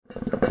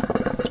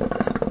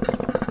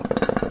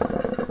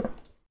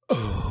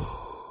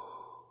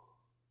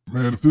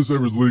Man, if this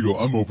ever is legal,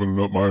 I'm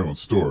opening up my own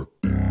store.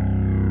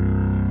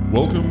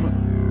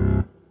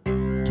 Welcome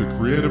to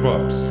Creative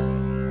Ops,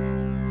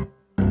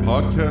 a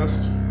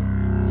podcast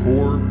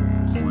for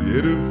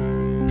creative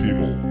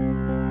people.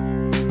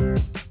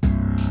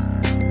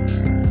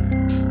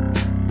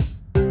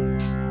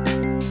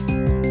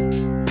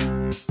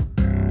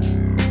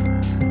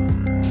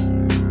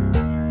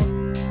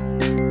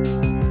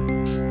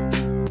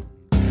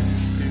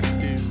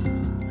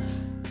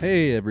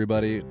 Hey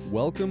everybody,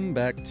 welcome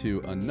back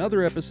to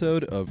another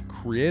episode of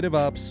Creative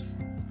Ops,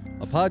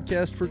 a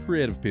podcast for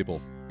creative people.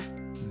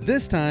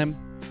 This time,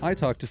 I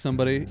talked to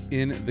somebody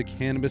in the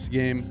cannabis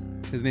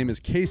game. His name is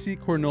Casey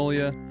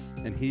Cornolia,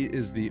 and he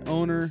is the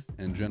owner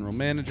and general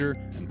manager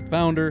and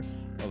founder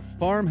of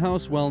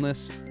Farmhouse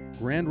Wellness,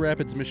 Grand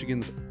Rapids,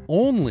 Michigan's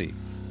only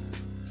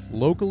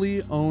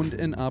locally owned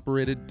and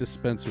operated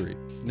dispensary.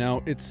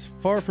 Now, it's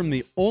far from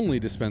the only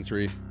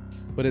dispensary,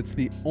 but it's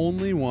the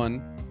only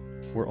one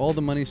where all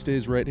the money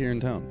stays right here in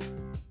town.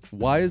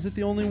 Why is it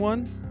the only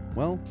one?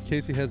 Well,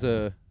 Casey has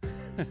a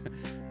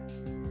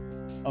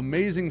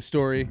amazing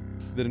story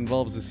that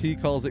involves, as he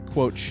calls it,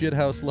 quote,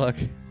 shithouse luck.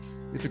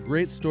 It's a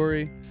great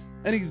story,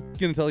 and he's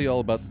going to tell you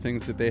all about the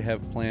things that they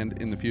have planned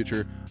in the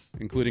future,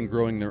 including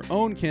growing their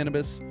own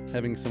cannabis,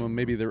 having some of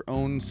maybe their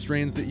own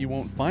strains that you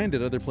won't find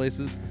at other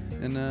places,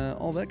 and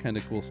all that kind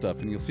of cool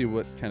stuff. And you'll see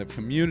what kind of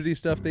community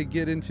stuff they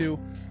get into.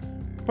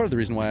 Part of the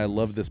reason why I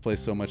love this place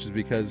so much is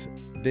because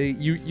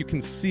you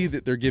can see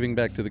that they're giving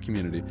back to the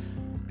community.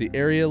 The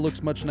area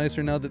looks much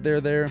nicer now that they're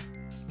there.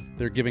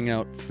 They're giving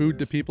out food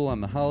to people on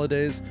the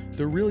holidays.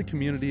 They're really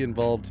community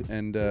involved,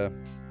 and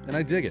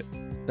I dig it.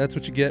 That's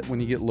what you get when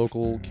you get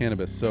local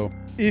cannabis. So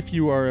if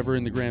you are ever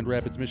in the Grand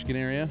Rapids, Michigan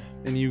area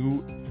and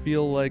you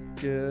feel like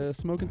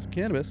smoking some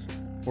cannabis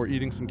or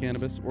eating some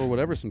cannabis or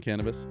whatever some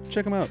cannabis,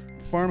 check them out.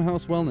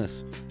 Farmhouse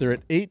Wellness. They're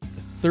at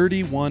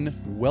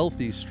 831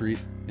 Wealthy Street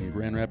in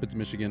Grand Rapids,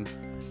 Michigan.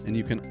 And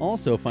you can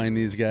also find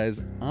these guys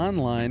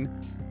online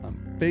on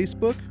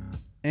Facebook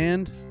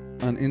and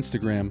on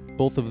Instagram,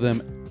 both of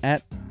them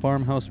at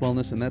Farmhouse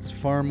Wellness, and that's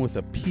farm with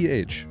a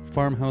PH,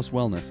 Farmhouse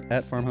Wellness,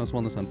 at Farmhouse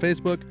Wellness on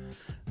Facebook,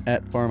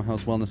 at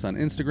Farmhouse Wellness on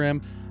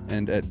Instagram,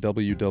 and at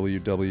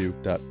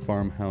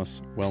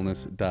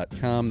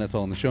www.farmhousewellness.com. That's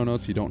all in the show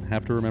notes. You don't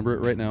have to remember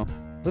it right now.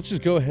 Let's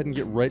just go ahead and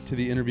get right to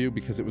the interview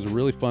because it was a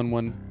really fun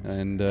one,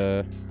 and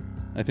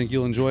I think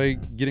you'll enjoy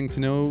getting to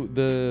know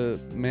the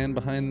man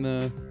behind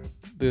the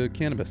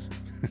cannabis.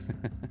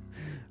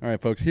 All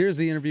right, folks, here's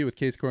the interview with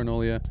Casey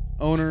Cornolia,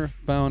 owner,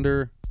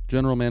 founder,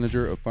 general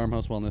manager of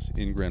Farmhouse Wellness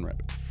in Grand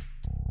Rapids.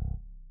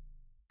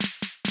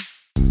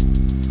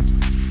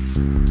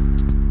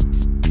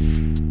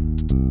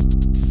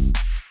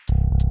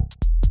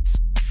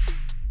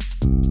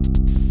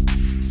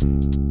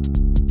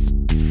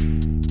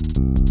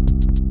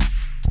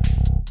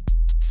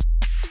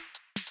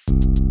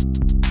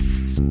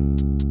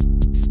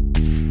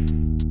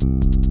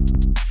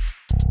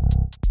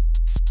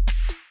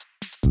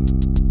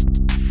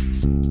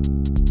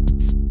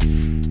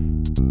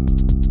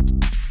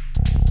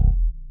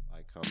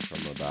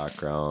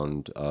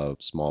 Background of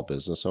small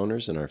business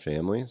owners in our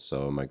family.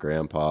 So my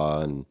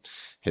grandpa and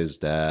his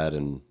dad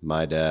and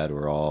my dad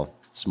were all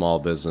small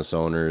business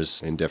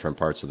owners in different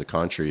parts of the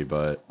country,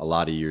 but a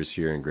lot of years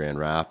here in Grand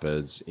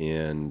Rapids.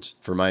 And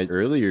for my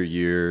earlier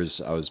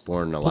years, I was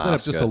born in Alaska. Pull that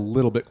up just a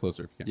little bit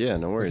closer. Yeah,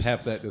 no worries.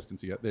 Half that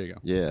distance you got. There you go.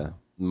 Yeah.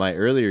 My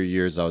earlier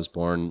years, I was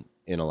born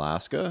in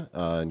Alaska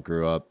and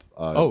grew up.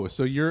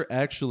 So you're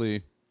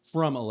actually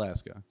from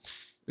Alaska?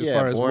 As yeah,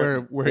 far as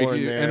where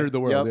you there. entered the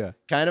world, Yep. yeah.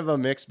 Kind of a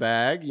mixed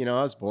bag. You know,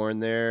 I was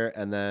born there,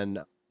 and then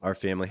our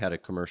family had a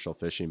commercial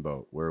fishing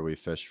boat where we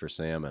fished for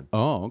salmon.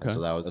 Oh, okay. And so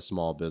that was a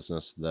small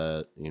business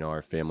that,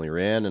 our family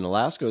ran. And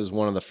Alaska was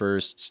one of the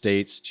first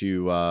states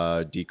to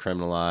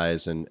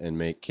decriminalize and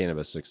make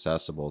cannabis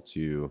accessible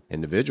to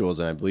individuals.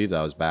 And I believe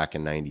that was back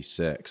in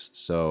 96.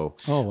 So,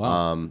 oh,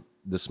 wow.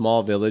 The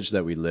small village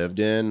that we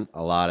lived in,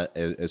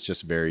 it's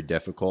just very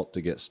difficult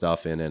to get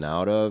stuff in and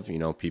out of.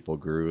 People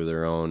grew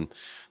their own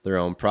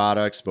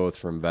products, both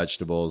from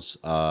vegetables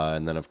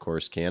and then of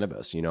course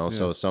cannabis.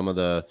 So some of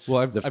the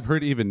I've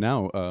heard even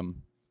now,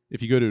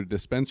 if you go to a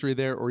dispensary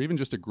there or even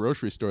just a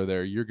grocery store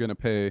there, you're going to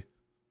pay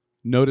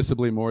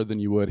noticeably more than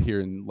you would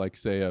here in, like,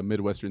 say, a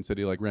Midwestern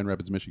city like Grand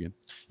Rapids, Michigan.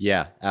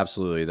 Yeah,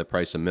 absolutely. The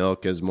price of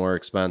milk is more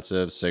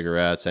expensive,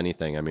 cigarettes,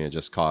 anything. I mean, it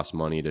just costs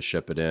money to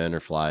ship it in or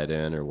fly it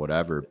in or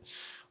whatever.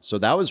 So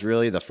that was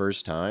really the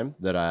first time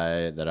that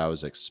I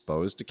was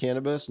exposed to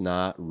cannabis,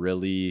 not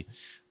really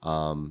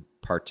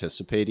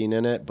participating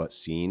in it, but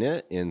seeing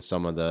it in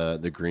some of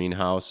the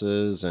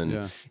greenhouses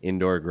and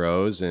indoor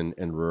grows in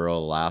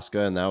rural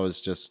Alaska. And that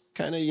was just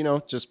kind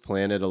of, just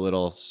planted a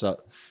little,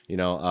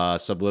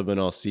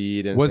 subliminal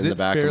seed in the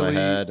back of my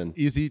head. And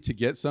easy to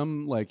get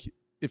some, like,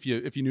 if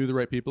you knew the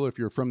right people, if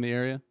you're from the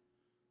area?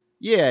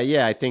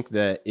 Yeah. I think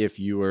that if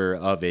you were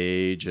of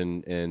age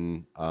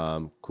and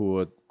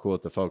cool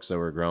with the folks that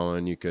were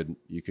growing. You could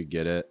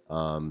get it.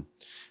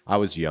 I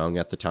was young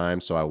at the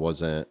time, so I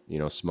wasn't,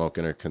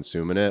 smoking or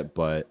consuming it,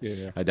 but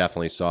I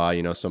definitely saw,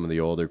 some of the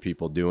older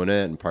people doing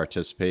it and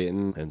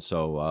participating. And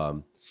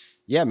so,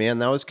 yeah, man,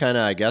 that was kind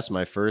of, I guess,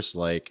 my first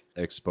like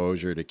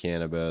exposure to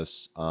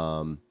cannabis.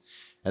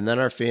 And then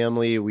our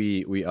family,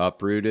 we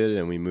uprooted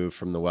and we moved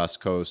from the West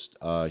Coast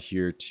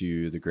here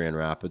to the Grand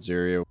Rapids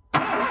area.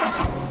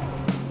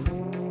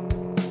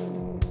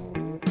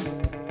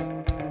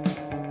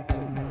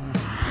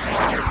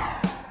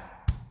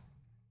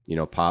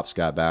 Pops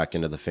got back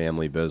into the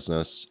family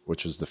business,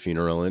 which was the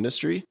funeral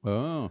industry.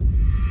 Oh.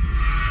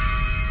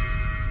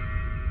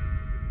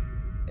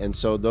 And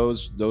so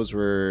those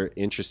were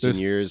interesting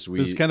years.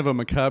 There's kind of a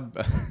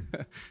macabre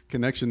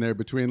connection there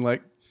between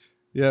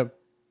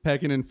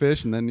packing in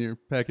fish and then you're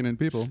packing in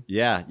people.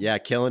 Yeah,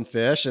 killing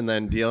fish and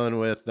then dealing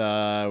with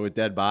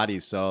dead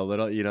bodies. So a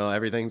little,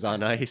 everything's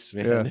on ice,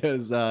 man.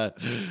 Yeah.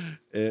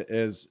 It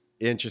is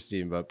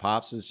interesting, but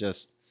Pops is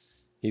just,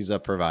 he's a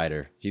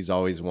provider. He's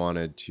always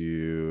wanted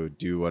to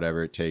do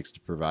whatever it takes to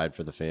provide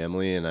for the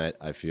family, and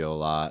I feel a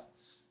lot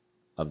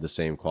of the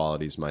same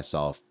qualities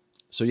myself.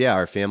 So yeah,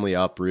 our family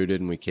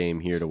uprooted and we came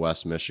here to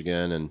West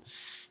Michigan, and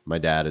my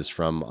dad is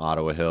from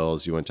Ottawa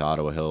Hills. He went to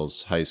Ottawa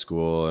Hills High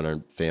School, and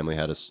our family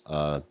had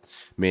a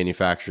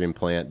manufacturing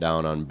plant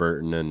down on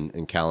Burton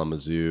and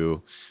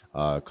Kalamazoo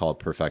called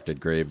Perfected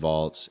Grave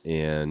Vaults.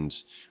 And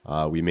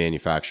we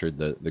manufactured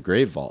the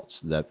grave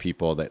vaults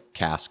that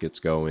caskets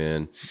go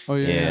in. Oh,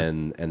 yeah,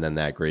 and then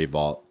that grave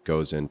vault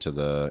goes into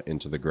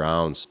the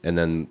grounds. And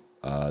then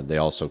they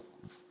also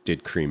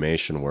did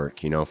cremation work,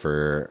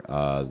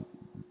 for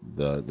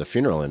the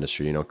funeral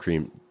industry,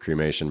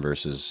 cremation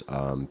versus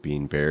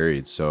being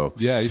buried. So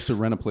yeah, I used to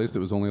rent a place that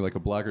was only like a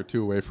block or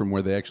two away from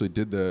where they actually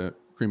did the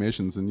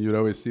cremations, and you'd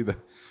always see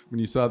when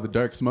you saw the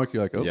dark smoke,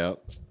 you're like, oh,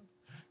 yep.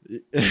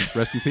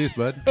 Rest in peace,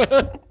 bud.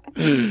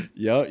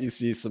 Yep, you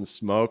see some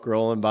smoke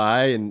rolling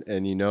by, and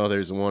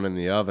there's one in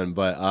the oven.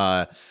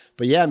 But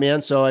yeah,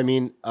 man. So I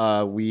mean,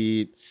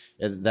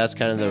 that's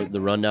kind of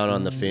the rundown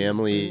on the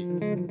family.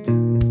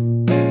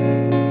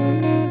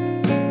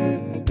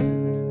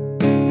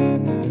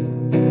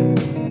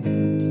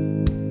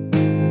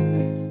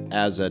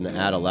 As an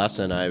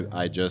adolescent,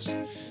 I just,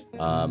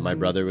 my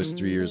brother was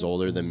 3 years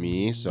older than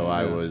me. So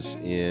I was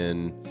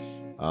in,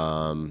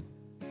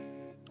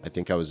 I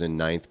think I was in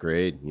ninth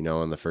grade,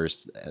 in the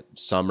first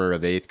summer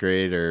of eighth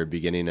grade or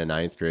beginning of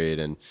ninth grade.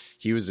 And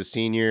he was a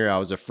senior. I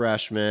was a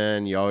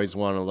freshman. You always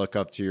want to look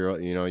up to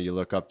you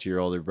look up to your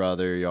older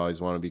brother. You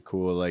always want to be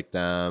cool like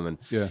them. And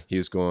he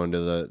was going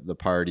to the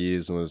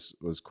parties and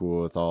was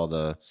cool with all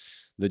the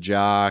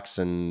jocks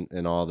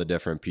and all the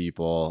different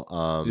people.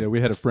 We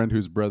had a friend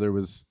whose brother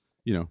was,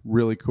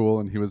 really cool.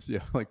 And he was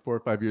like 4 or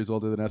 5 years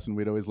older than us. And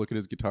we'd always look at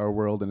his Guitar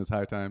World and his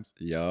High Times.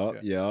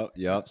 Yep.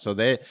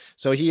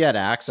 So he had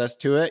access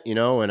to it,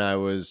 when I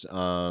was,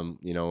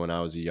 when I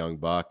was a young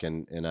buck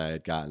and I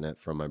had gotten it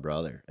from my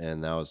brother.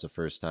 And that was the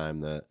first time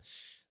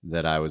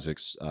that I was,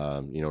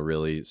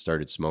 really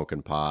started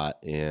smoking pot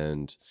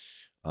and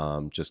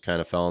just kind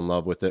of fell in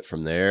love with it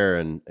from there.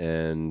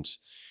 And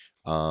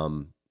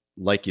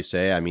like you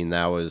say, I mean,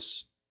 that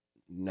was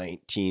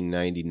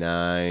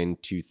 1999,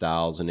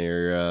 2000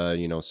 era,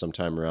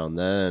 sometime around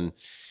then.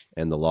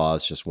 And the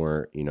laws just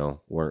weren't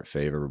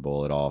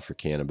favorable at all for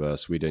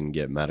cannabis. We didn't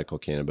get medical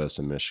cannabis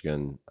in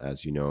Michigan,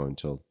 as you know,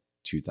 until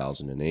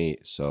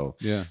 2008. So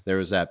there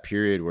was that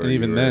period where, and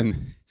even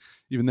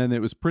then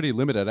it was pretty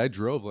limited. I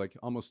drove like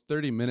almost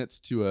 30 minutes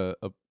to a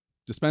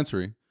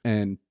dispensary,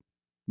 and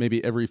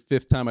maybe every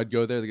fifth time I'd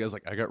go there, the guy's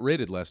like, I got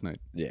raided last night.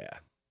 Yeah.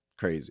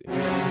 Crazy.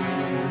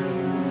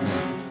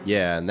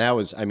 Yeah, and that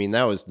was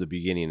the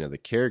beginning of the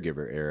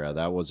caregiver era.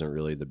 That wasn't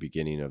really the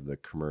beginning of the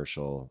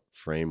commercial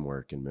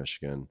framework in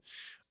Michigan,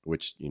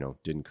 which,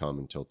 didn't come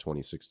until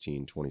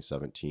 2016,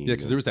 2017. Yeah,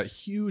 because there was that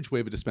huge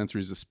wave of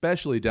dispensaries,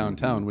 especially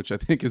downtown, which I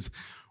think is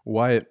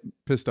why it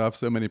pissed off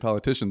so many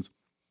politicians,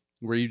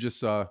 where you just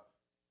saw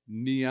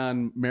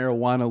neon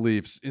marijuana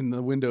leaves in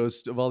the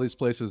windows of all these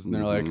places, and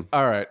they're like,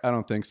 all right, I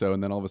don't think so.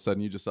 And then all of a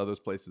sudden you just saw those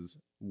places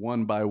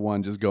one by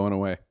one just going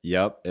away.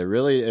 Yep. It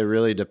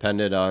really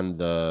depended on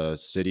the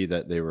city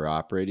that they were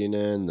operating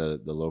in,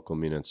 the local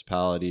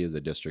municipality,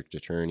 the district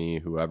attorney,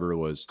 whoever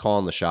was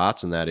calling the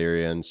shots in that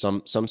area. And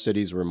some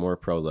cities were more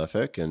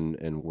prolific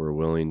and were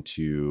willing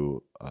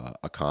to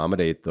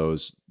accommodate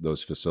those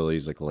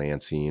facilities like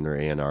Lansing or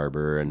Ann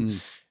Arbor. And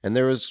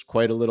there was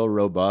quite a little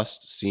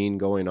robust scene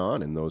going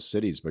on in those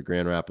cities, but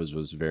Grand Rapids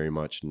was very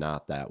much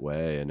not that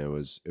way. And it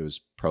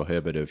was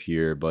prohibitive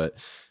here, but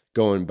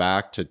going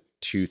back to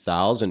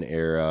 2000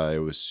 era, it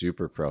was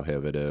super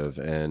prohibitive.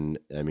 And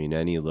I mean,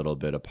 any little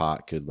bit of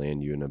pot could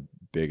land you in a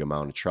big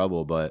amount of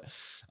trouble. But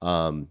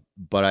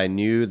I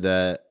knew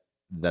that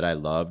that I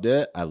loved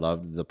it. I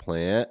loved the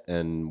plant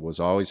and was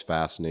always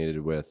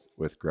fascinated with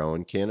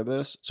growing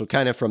cannabis. So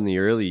kind of from the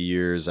early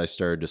years, I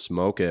started to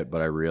smoke it,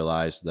 but I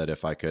realized that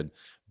if I could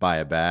buy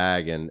a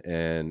bag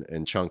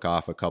and chunk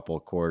off a couple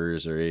of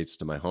quarters or eighths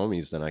to my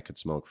homies, then I could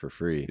smoke for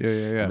free.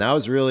 Yeah. And that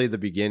was really the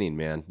beginning,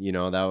 man. You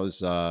know, that was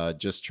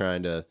just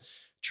trying to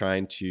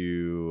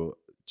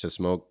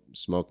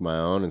smoke my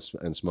own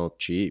and smoke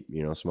cheap,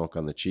 you know, smoke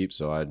on the cheap.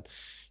 So I'd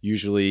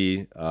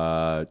usually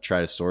try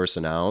to source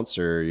an ounce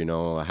or, you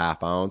know, a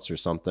half ounce or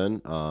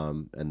something.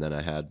 And then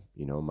I had,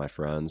 you know, my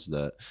friends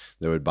that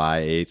would buy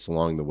eighths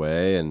along the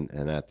way. And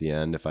at the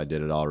end, if I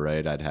did it all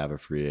right, I'd have a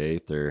free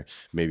eighth or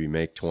maybe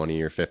make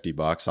 20 or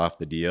 $50 off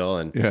the deal.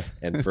 And,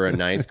 and for a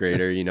ninth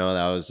grader, you know,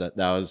 I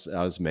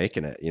was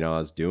making it, you know, I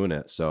was doing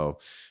it. So,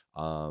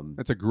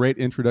 that's a great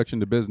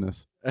introduction to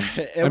business.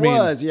 it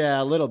was, yeah,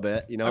 a little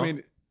bit, you know, I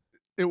mean,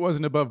 it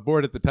wasn't above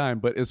board at the time,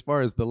 but as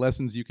far as the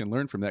lessons you can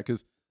learn from that,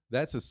 because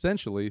that's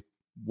essentially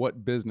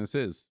what business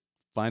is.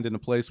 Finding a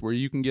place where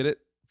you can get it,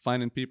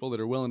 finding people that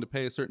are willing to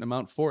pay a certain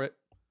amount for it,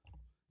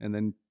 and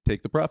then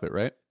take the profit,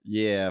 right?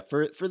 Yeah,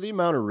 for the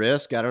amount of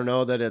risk, I don't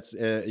know that it's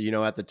you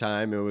know, at the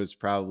time it was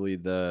probably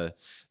the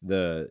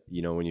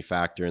you know, when you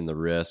factor in the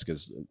risk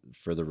is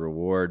for the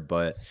reward,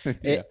 but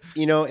it,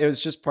 you know, it was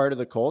just part of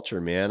the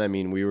culture, man. I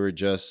mean, we were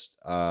just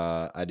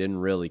I didn't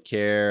really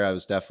care. I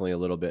was definitely a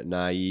little bit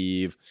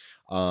naive,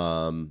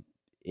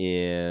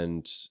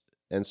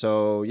 and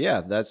so, yeah,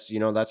 that's, you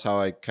know, that's how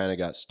I kind of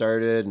got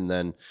started. And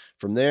then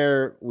from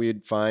there,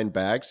 we'd find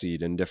bag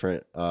seed and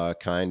different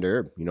kind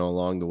herb, you know,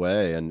 along the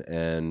way.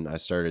 And I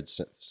started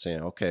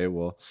saying, okay,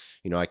 well,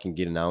 you know, I can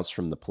get an ounce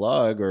from the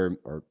plug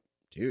or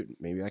dude,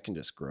 maybe I can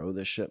just grow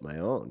this shit my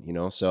own, you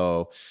know?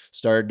 So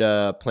started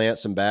to plant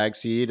some bag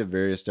seed of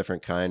various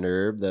different kind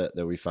herb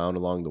that we found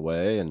along the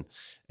way. And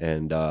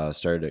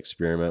started to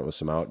experiment with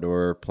some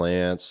outdoor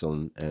plants.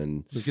 And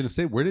I was going to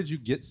say, where did you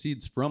get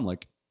seeds from?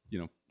 Like, you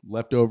know,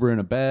 left over in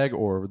a bag,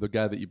 or the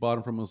guy that you bought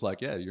them from was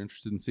like, yeah, you're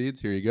interested in seeds,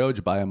 here you go. Did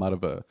you buy them out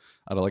of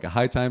like a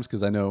High Times?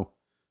 Because I know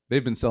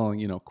they've been selling,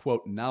 you know,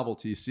 quote,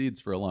 novelty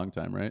seeds for a long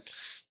time, right?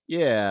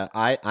 Yeah,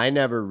 I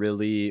never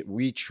really,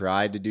 we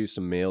tried to do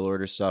some mail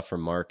order stuff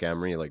from Mark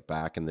Emery like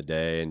back in the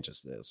day, and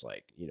just this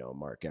like, you know,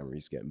 Mark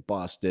Emery's getting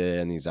busted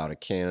and he's out of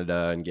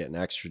Canada and getting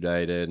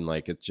extradited, and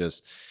like it's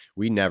just,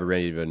 we never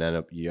even end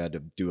up, you had to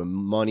do a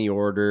money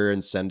order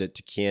and send it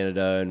to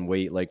Canada and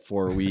wait like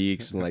 4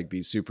 weeks and like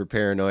be super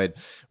paranoid.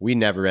 We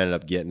never ended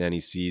up getting any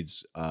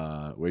seeds.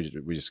 We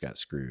just got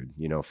screwed,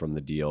 you know, from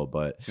the deal.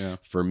 But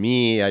for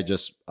me, I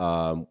just,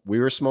 we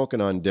were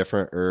smoking on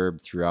different herb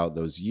throughout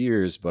those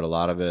years, but a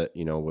lot of it,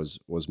 you know,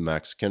 was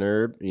Mexican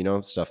herb, you know,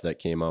 stuff that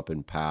came up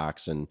in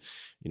packs and,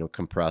 you know,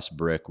 compressed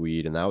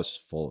brickweed, and that was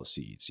full of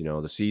seeds. You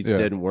know, the seeds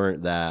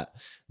weren't that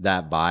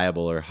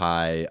viable or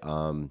high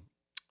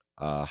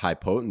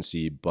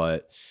potency,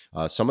 but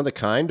some of the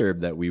kind herb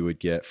that we would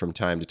get from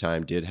time to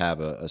time did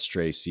have a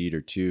stray seed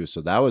or two.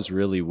 So that was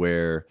really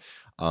where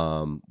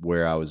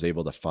I was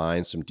able to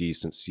find some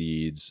decent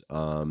seeds.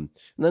 And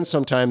then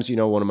sometimes, you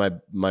know, one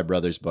of my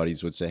brother's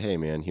buddies would say, hey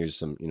man, here's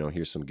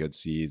some good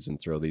seeds, and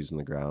throw these in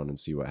the ground and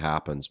see what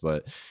happens.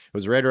 But it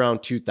was right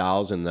around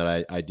 2000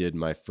 that I did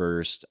my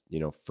first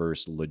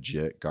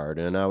legit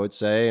garden, I would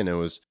say. And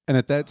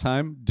at that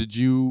time, did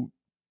you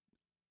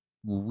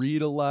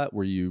read a lot?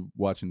 Were you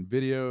watching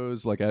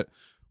videos? Like,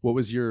 what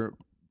was your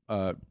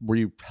were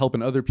you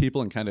helping other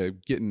people and kind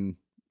of getting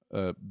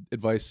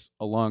advice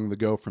along the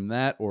go from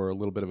that, or a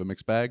little bit of a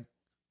mixed bag?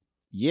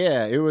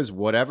 Yeah, it was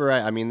whatever.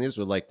 I mean, these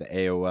were like the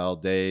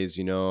AOL days,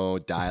 you know,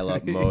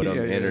 dial-up modem,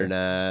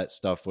 internet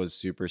stuff was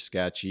super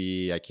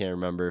sketchy. I can't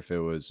remember if it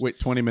was. Wait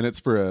 20 minutes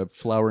for a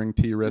flowering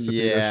tea recipe.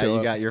 Yeah,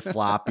 you got your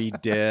floppy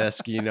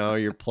disk, you know,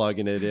 you're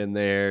plugging it in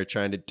there,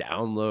 trying to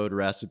download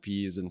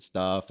recipes and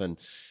stuff.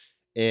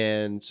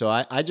 And so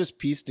I just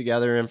pieced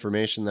together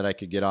information that I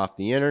could get off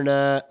the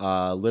internet,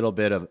 a little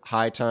bit of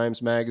High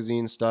Times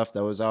magazine stuff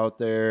that was out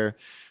there.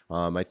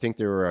 I think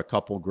there were a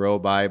couple grow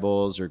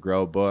Bibles or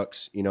grow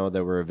books, you know,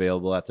 that were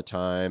available at the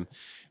time.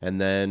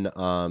 And then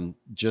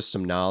just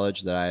some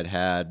knowledge that I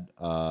had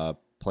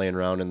playing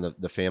around in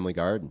the family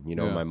garden. You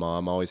know, my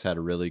mom always had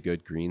a really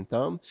good green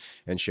thumb,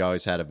 and she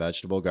always had a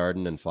vegetable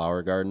garden and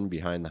flower garden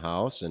behind the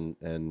house.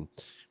 And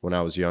when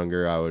I was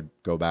younger, I would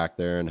go back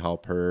there and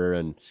help her,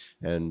 and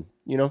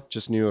you know,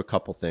 just knew a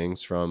couple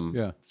things from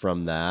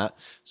that.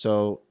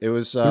 So it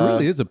was. It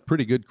really is a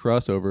pretty good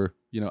crossover.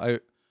 You know,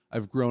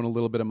 I've grown a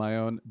little bit of my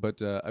own,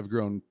 but I've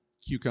grown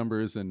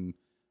cucumbers and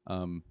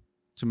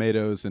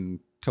tomatoes and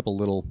a couple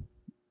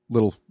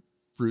little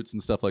fruits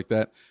and stuff like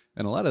that.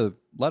 And a lot of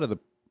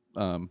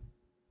the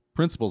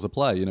principles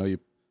apply. You know, you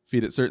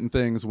feed it certain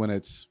things when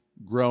it's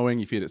growing.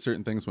 You feed it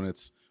certain things when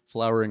it's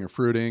flowering or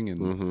fruiting,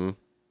 and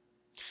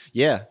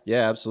Yeah,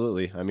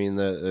 absolutely. I mean,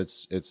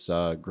 it's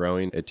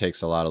growing. It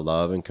takes a lot of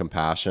love and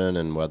compassion,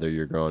 and whether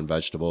you're growing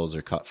vegetables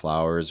or cut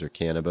flowers or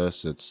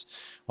cannabis, it's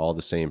all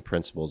the same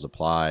principles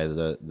apply.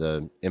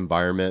 The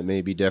environment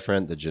may be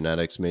different, the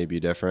genetics may be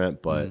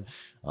different, but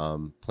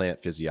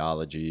plant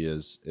physiology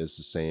is the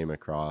same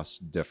across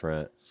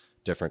different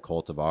different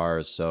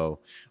cultivars. So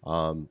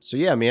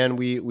yeah, man,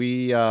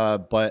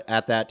 but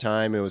at that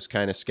time it was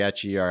kind of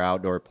sketchy. Our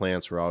outdoor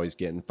plants were always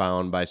getting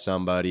found by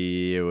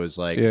somebody. It was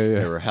like,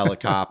 there were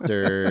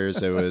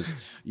helicopters. It was,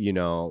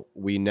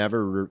 we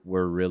never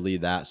were really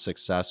that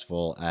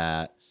successful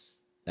at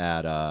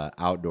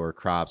outdoor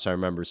crops. I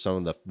remember some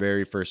of the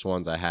very first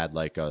ones I had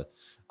like a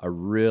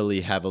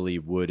really heavily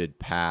wooded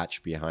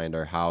patch behind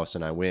our house,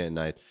 and I went and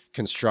I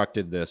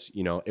constructed this,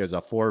 it was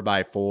a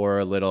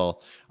 4x4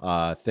 little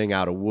thing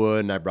out of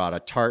wood, and I brought a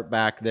tarp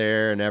back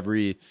there, and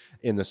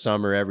in the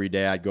summer every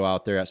day I'd go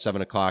out there at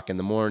 7:00 in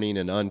the morning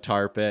and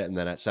untarp it, and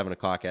then at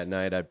 7:00 at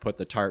night I'd put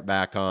the tarp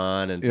back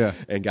on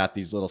and got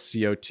these little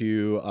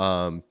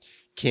CO2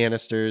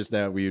 canisters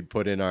that we would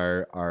put in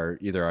our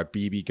either our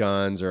BB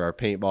guns or our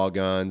paintball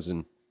guns,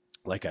 and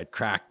like I'd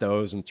crack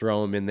those and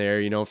throw them in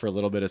there, for a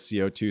little bit of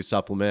CO2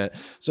 supplement.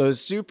 So it's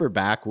super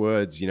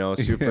backwoods,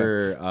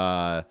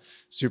 super,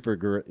 super,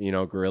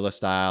 guerrilla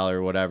style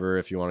or whatever,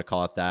 if you want to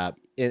call it that.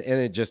 And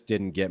it just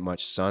didn't get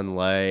much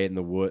sunlight, and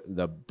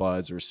the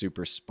buds were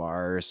super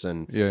sparse,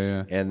 and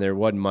and there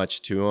wasn't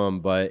much to them.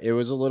 But it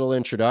was a little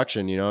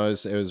introduction, it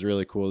was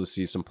really cool to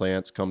see some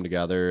plants come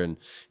together and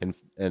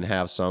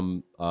have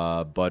some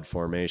bud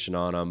formation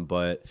on them.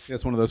 But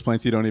it's one of those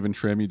plants you don't even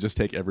trim; you just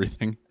take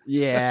everything.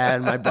 Yeah,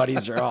 and my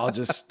buddies are all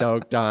just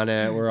stoked on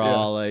it. We're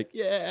all like,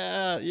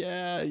 yeah,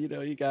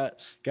 you got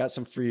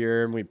some free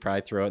herb. We'd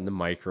probably throw it in the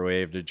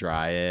microwave to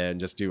dry it and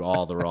just do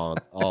all the wrong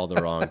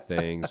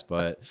things.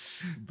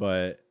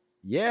 But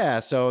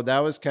yeah, so that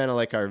was kind of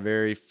like my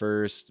very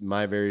first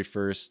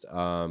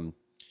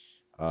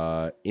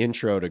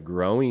intro to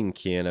growing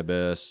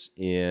cannabis,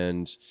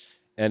 and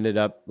ended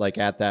up like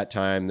at that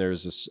time there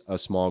was a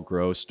small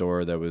grow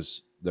store that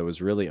was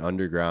really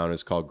underground.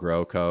 It's called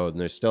Grow Code,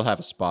 and they still have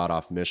a spot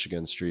off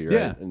Michigan Street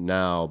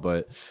now,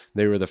 but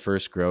they were the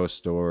first grow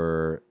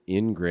store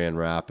in Grand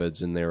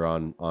Rapids, and they were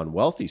on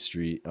Wealthy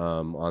Street,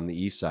 on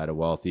the east side of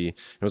Wealthy.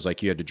 It was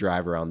like you had to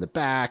drive around the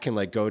back and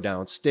like go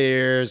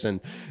downstairs,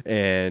 and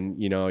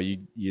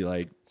you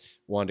like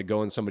wanted to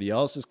go in somebody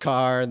else's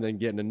car and then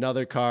get in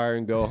another car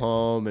and go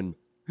home and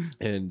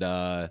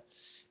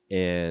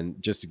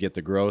just to get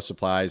the grow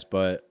supplies.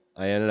 But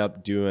I ended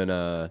up doing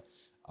a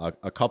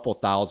couple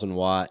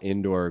 1,000-watt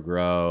indoor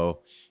grow,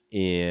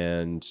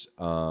 and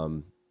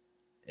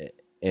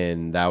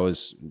that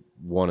was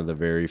one of the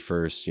very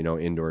first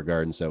indoor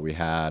gardens that we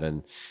had,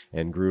 and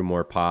grew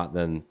more pot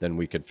than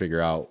we could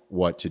figure out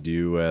what to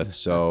do with.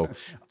 So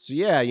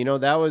yeah,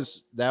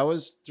 that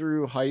was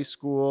through high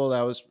school.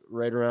 That was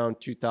right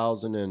around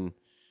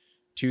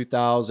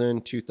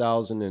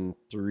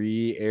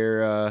 2003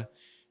 era.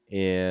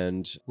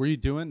 And were you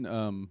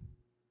doing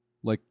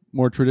like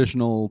more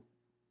traditional,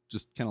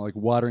 just kind of like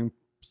watering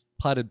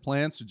potted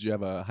plants? Did you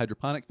have a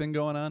hydroponic thing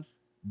going on?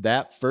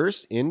 That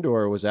first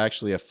indoor was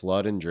actually a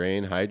flood and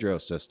drain hydro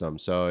system.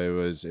 So it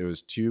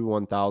was two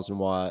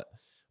 1,000-watt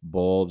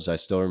bulbs. I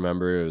still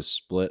remember it was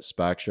split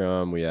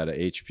spectrum. We had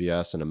a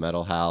HPS and a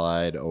metal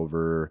halide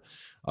over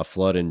a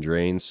flood and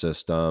drain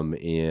system.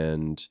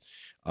 And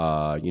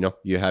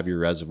you have your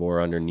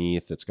reservoir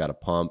underneath. It's got a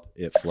pump.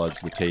 It floods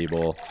the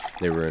table.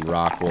 They were in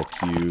Rockwool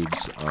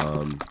cubes.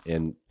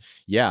 And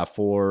yeah,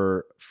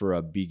 for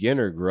a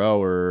beginner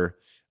grower,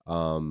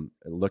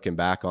 looking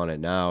back on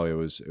it now, it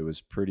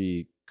was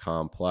pretty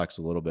complex,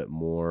 a little bit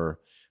more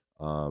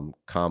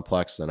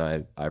complex than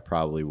I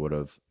probably would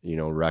have,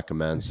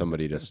 recommend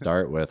somebody to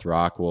start with.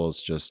 Rockwool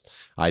is just,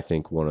 I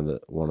think, one of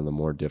the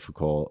more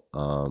difficult.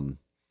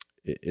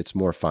 It's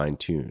more fine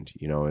tuned,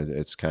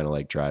 it's kind of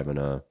like driving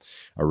a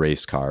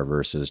race car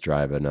versus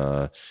driving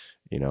a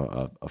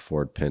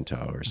Ford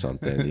Pinto or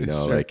something,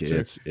 Sure, like sure.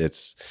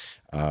 it's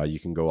you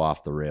can go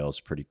off the rails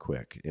pretty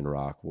quick in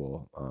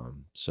Rockwool.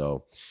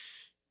 So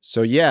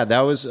yeah,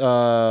 that was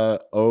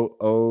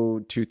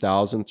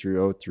 2000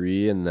 through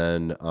 03. And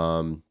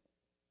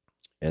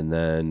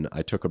then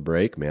I took a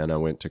break, man. I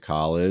went to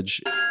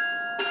college.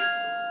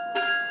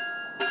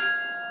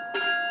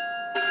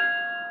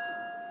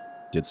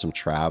 Did some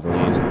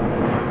traveling.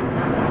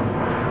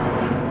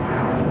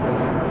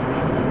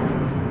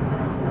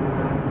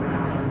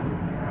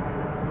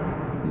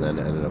 And then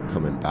ended up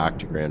coming back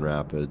to Grand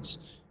Rapids.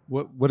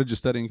 What did you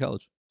study in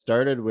college?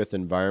 Started with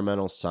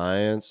environmental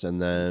science,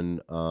 and then,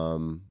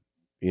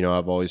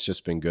 I've always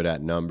just been good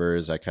at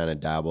numbers. I kind of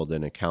dabbled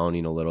in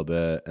accounting a little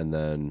bit. And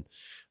then,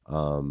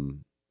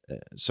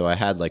 so I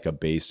had like a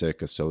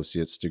basic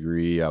associate's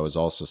degree. I was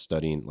also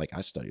studying, like I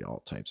studied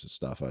all types of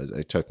stuff.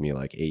 It took me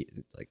like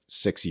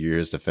 6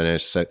 years to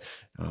finish. So,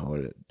 what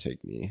did it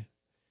take me?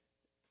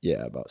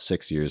 Yeah, about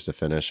 6 years to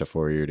finish a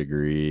 4-year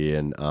degree.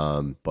 And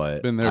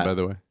but Been there, by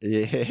the way.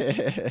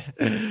 Yeah.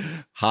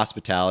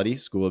 Hospitality,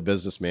 School of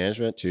Business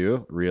Management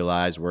too.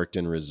 Worked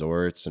in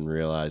resorts and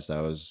realized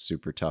that was a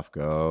super tough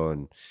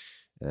go,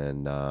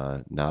 and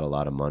not a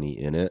lot of money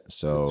in it.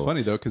 So It's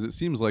funny though, because it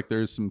seems like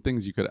there's some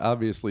things you could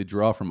obviously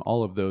draw from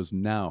all of those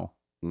now.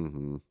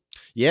 Mm-hmm.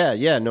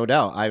 Yeah, no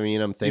doubt. I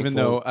mean, I'm thankful. Even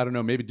though, I don't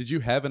know, maybe did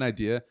you have an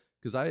idea?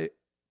 Because I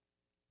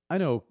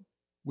know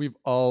we've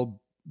all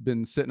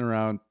been sitting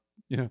around,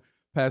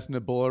 passing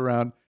a bowl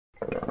around.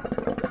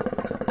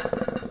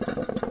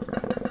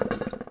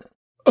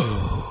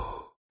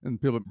 And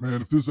people,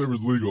 Man, if this ever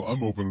is legal,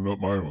 I'm opening up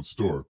my own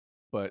store.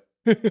 but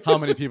how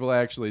many people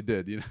actually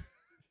did, you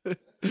know?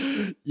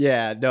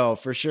 Yeah, no,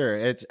 for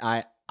sure.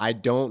 I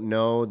don't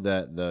know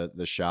that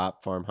the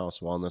shop Farmhouse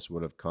Wellness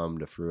would have come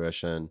to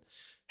fruition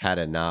had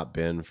it not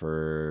been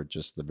for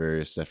just the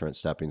various different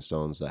stepping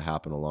stones that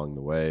happen along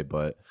the way.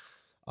 But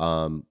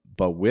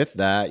with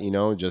that, you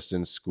know, just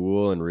in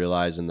school and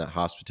realizing that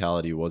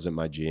hospitality wasn't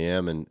my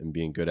jam and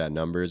being good at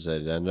numbers, I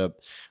ended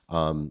up,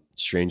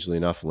 strangely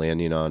enough,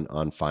 landing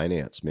on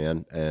finance,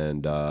 man.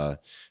 And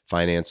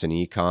finance and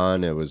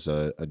econ, it was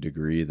a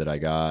degree that I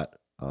got.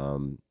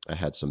 I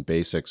had some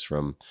basics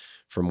from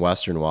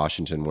Western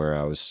Washington where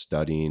I was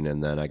studying,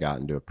 and then I got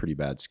into a pretty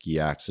bad ski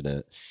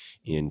accident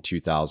in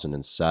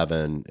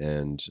 2007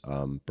 and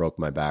broke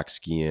my back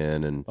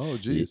skiing. And Oh,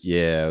 geez.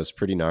 yeah, it was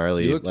pretty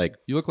gnarly. You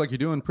look like you're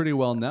doing pretty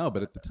well now,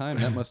 but at the time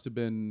that must have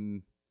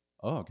been,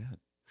 oh God.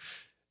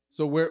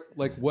 So where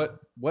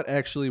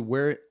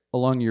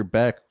along your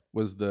back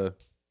was the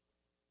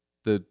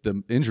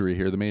injury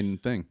here, the main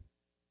thing?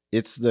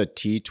 It's the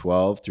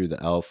T12 through the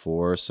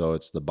L4. So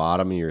it's the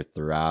bottom of your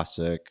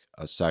thoracic,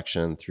 a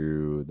section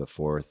through the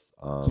fourth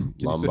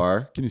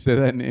lumbar. Can you say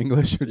that in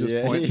English or just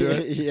point to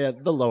it? Yeah,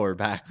 the lower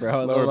back,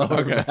 bro. The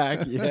lower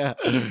back. Yeah.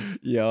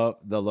 Yep.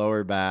 The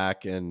lower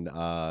back. And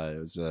it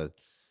was a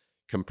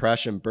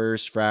compression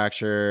burst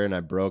fracture, and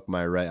I blew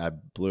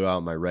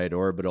out my right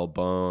orbital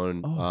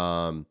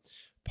bone.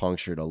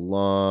 Punctured a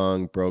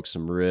lung, broke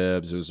some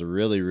ribs. It was a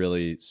really,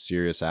 really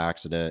serious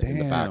accident in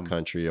the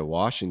backcountry of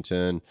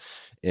Washington.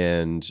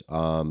 And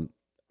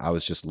I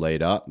was just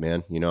laid up,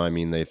 man. You know, I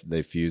mean,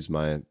 they fused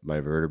my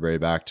vertebrae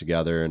back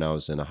together, and I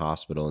was in a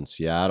hospital in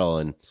Seattle,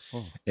 and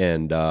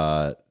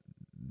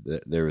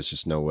there was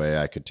just no way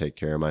I could take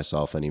care of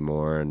myself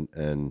anymore.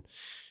 And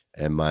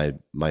my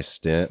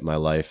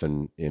life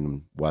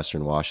in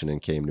Western Washington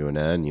came to an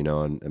end, you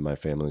know, and my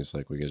family's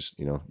like, we just,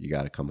 you know, you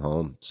got to come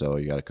home. So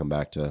you got to come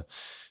back to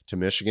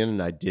Michigan.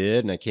 And I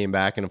did. And I came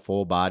back in a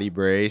full body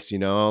brace, you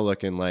know,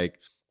 looking like,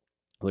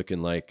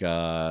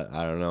 I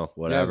don't know,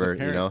 whatever,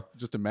 parent, you know,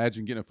 just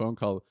imagine getting a phone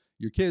call,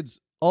 your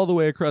kids all the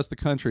way across the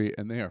country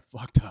and they are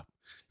fucked up.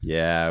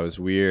 Yeah, it was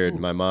weird. Ooh.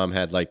 My mom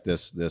had like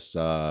this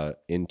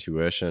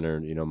intuition,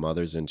 or, you know,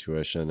 mother's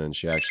intuition. And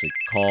she actually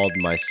called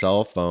my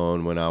cell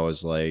phone when I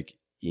was like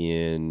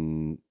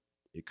in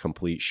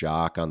complete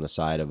shock on the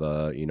side of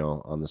a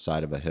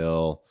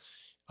hill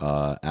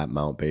at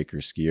Mount Baker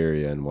ski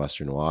area in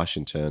Western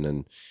Washington.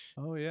 And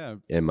oh yeah.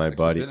 And my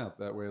buddy been out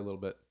that way a little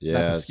bit. Yeah.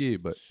 Not to ski,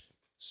 but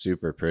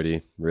super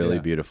pretty, really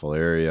beautiful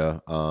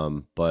area.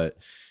 But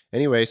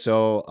anyway,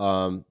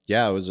 so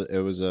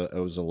it was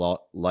a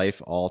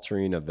life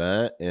altering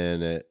event,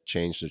 and it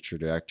changed the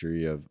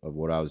trajectory of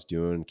what I was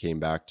doing. Came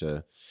back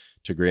to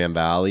Grand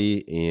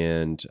Valley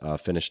and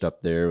finished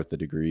up there with a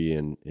degree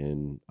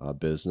in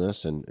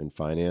business and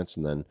finance,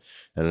 and then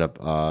ended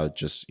up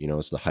just, you know,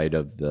 it's the height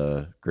of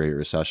the Great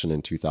Recession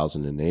in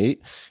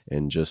 2008,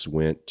 and just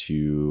went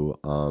to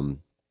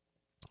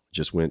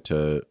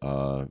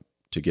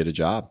get a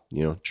job,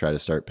 you know, try to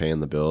start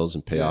paying the bills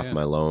and pay off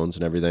my loans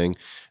and everything,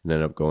 and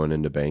ended up going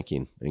into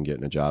banking and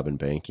getting a job in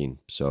banking.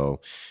 So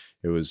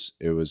it was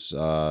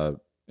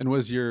and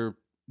was your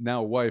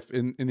now wife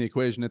in the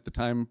equation at the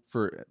time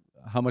for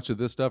how much of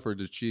this stuff, or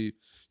did you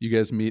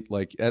guys meet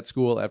like at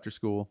school, after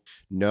school?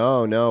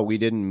 No, we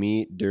didn't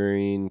meet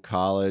during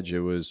college.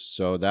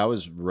 That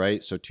was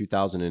right. So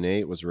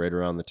 2008 was right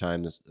around the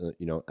time this,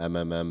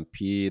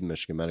 MMMP,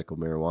 Michigan Medical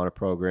Marijuana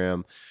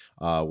Program,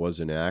 was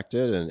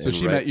enacted. And so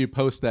she met you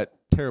post that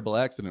terrible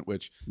accident,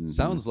 which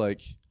sounds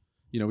like,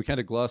 you know, we kind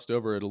of glossed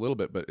over it a little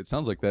bit, but it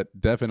sounds like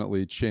that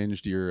definitely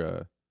changed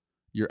your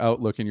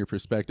outlook and your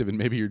perspective and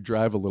maybe your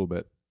drive a little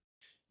bit.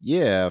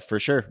 Yeah, for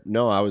sure.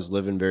 No, I was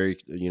living very,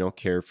 you know,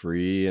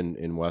 carefree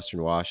in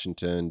Western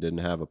Washington, didn't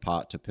have a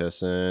pot to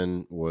piss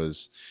in,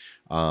 was,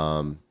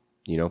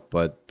 you know,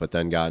 but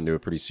then got into a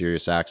pretty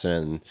serious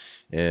accident,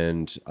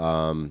 and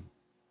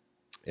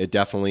it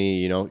definitely,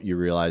 you know, you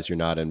realize you're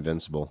not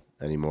invincible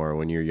anymore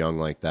when you're young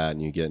like that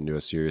and you get into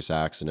a serious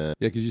accident.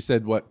 Yeah, because you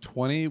said, what,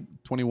 20,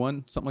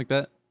 21, something like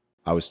that?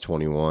 I was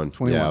 21.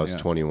 Yeah, I was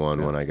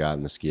 21 when I got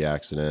in the ski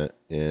accident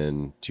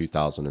in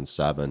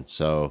 2007.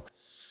 So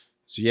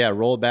yeah,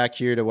 rolled back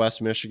here to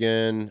West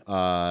Michigan,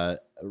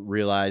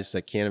 realized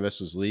that cannabis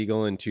was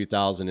legal in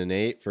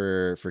 2008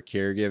 for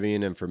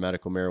caregiving and for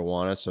medical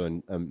marijuana.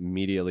 So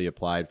immediately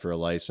applied for a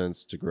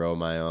license to grow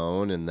my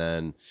own. And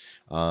then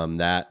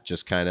that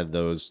just kind of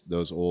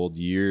those old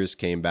years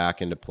came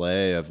back into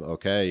play of,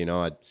 okay, you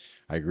know,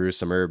 I grew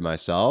some herb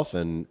myself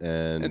and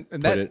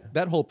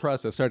that whole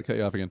process, sorry to cut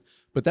you off again,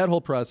 but that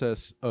whole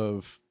process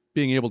of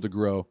being able to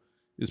grow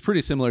is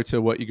pretty similar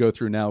to what you go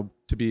through now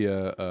to be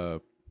a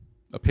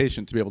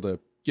patient, to be able to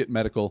get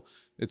medical.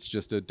 It's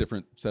just a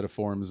different set of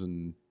forms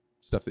and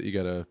stuff that you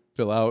got to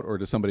fill out, or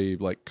does somebody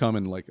like come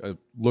and like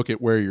look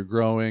at where you're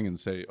growing and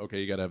say, okay,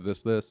 you got to have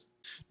this?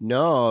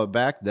 No,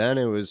 back then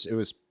it was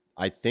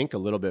I think, a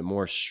little bit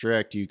more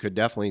strict. You could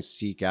definitely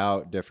seek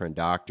out different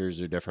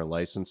doctors or different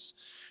license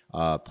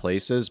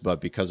places,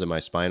 but because of my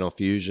spinal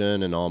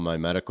fusion and all my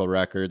medical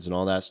records and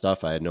all that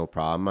stuff, I had no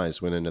problem. I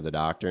just went into the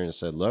doctor and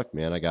said, look,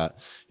 man, I got,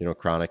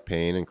 chronic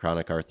pain and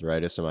chronic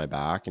arthritis in my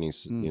back. And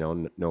he's,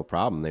 no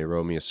problem. They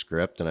wrote me a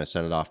script and I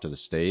sent it off to the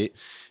state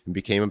and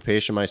became a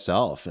patient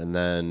myself. And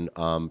then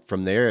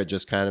from there, it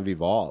just kind of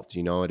evolved.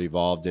 It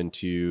evolved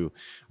into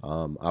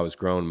I was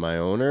growing my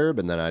own herb,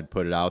 and then I'd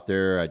put it out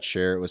there. I'd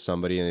share it with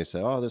somebody and they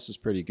said, oh, this is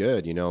pretty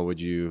good. Would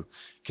you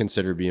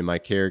consider being my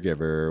caregiver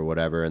or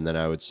whatever? And then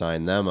I would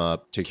sign them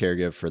up to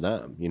caregive for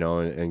them,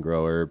 and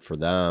grow herb for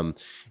them.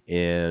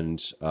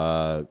 And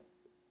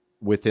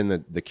within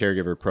the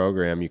caregiver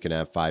program, you can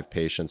have 5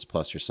 patients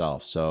plus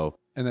yourself. So,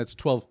 and that's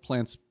 12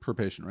 plants per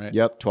patient, right?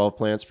 Yep. 12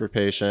 plants per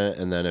patient.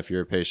 And then if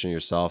you're a patient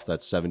yourself,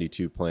 that's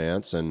 72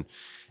 plants. And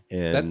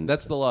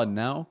that's the law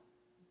now.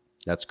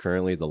 That's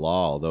currently the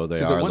law, although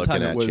they are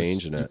looking at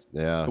changing it.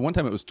 Yeah. At one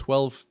time it was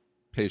 12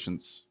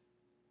 patients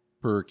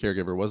per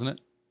caregiver, wasn't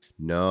it?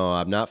 No,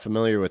 I'm not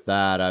familiar with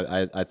that.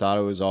 I thought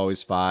it was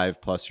always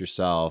 5 plus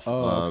yourself.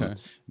 Oh, okay.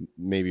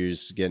 Maybe you're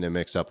just getting it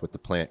mixed up with the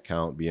plant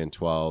count being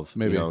 12,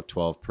 maybe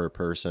 12 per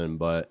person,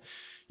 but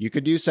you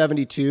could do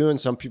 72,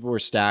 and some people were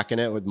stacking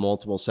it with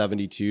multiple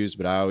 72s,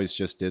 but I always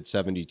just did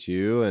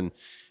 72 and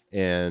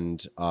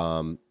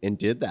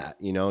did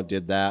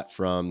that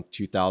from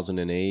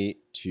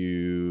 2008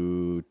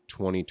 to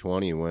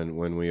 2020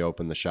 when we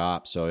opened the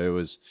shop. So it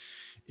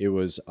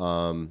was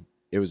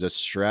a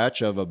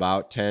stretch of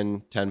about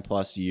 10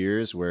 plus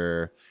years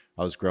where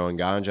I was growing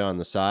ganja on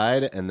the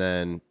side, and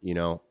then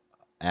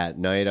at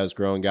night I was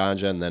growing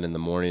ganja, and then in the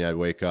morning I'd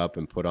wake up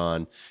and put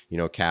on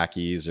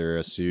khakis or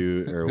a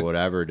suit or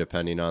whatever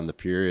depending on the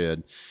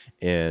period,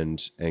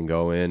 and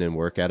go in and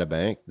work at a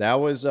bank.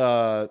 That was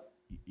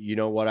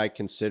what I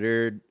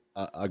considered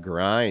a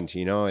grind.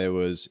 It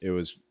was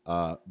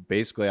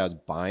basically I was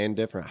buying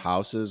different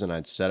houses and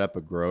I'd set up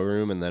a grow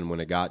room, and then when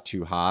it got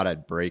too hot,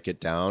 I'd break it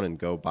down and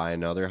go buy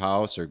another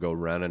house or go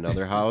rent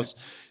another house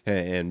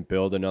and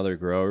build another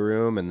grow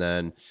room. And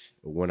then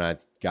when I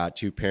got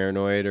too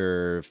paranoid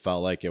or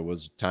felt like it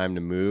was time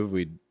to move,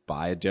 we'd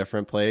buy a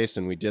different place.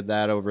 And we did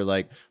that over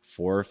like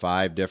 4 or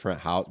 5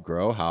 different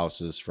grow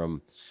houses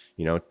from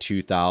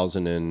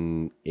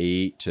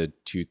 2008 to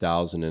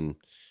 2000 and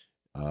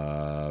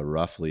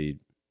roughly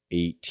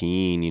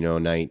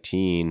 18,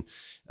 19.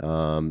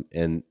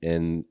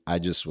 And I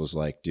just was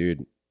like,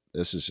 dude,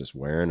 this is just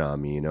wearing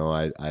on me.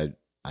 I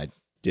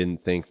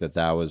didn't think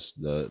that was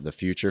the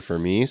future for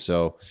me.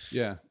 So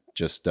yeah,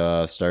 just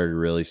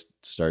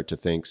start to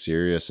think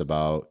serious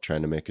about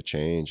trying to make a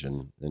change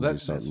and do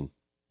something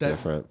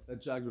different. That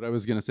jogged what I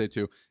was going to say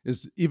too,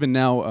 is even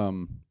now,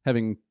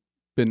 having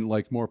been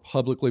like more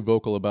publicly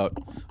vocal about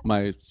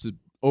my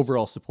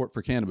overall support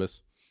for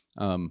cannabis.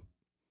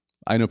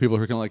 I know people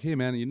who are kind of like, hey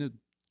man, you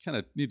kind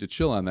of need to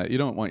chill on that. You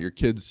don't want your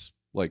kids,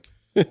 like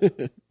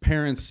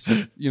parents,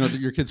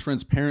 your kids'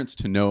 friends' parents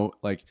to know,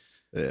 like,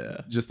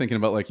 yeah. Just thinking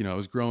about like, I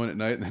was growing at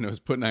night and then I was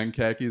putting on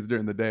khakis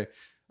during the day.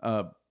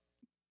 I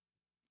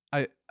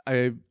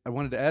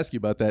wanted to ask you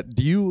about that.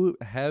 Do you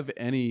have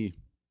any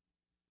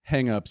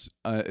hangups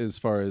as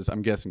far as,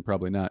 I'm guessing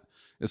probably not,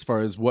 as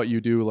far as what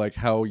you do, like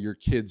how your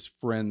kids'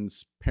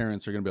 friends'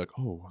 parents are going to be like,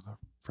 oh, they're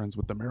friends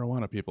with the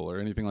marijuana people or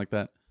anything like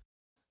that?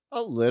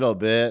 A little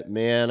bit,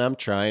 man. I'm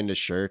trying to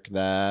shirk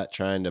that,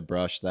 trying to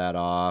brush that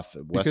off.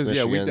 Because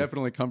Michigan, we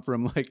definitely come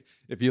from, like,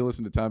 if you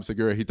listen to Tom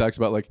Segura, he talks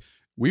about like,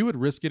 we would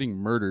risk getting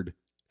murdered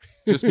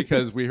just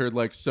because we heard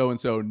like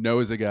so-and-so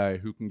knows a guy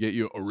who can get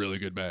you a really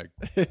good bag.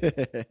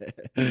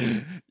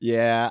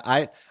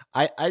 Yeah.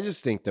 I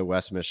just think that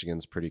West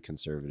Michigan's pretty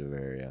conservative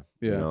area.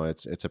 Yeah.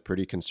 It's a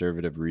pretty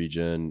conservative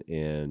region,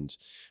 and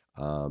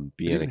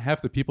even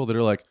half the people that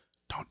are like,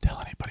 don't tell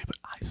anybody, but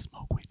I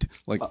smoke weed.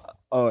 Like,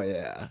 oh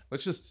yeah.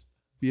 Let's just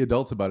be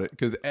adults about it,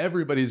 because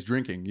everybody's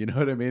drinking. You know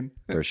what I mean?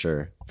 For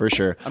sure.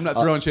 I'm not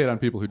throwing shade on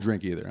people who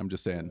drink either. I'm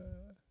just saying,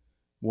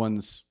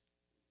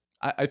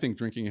 I think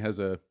drinking has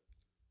a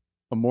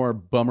more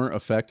bummer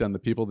effect on the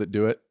people that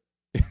do it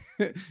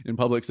in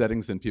public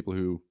settings than people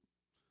who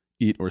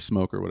eat or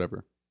smoke or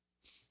whatever.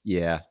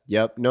 Yeah.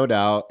 Yep. No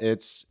doubt.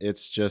 It's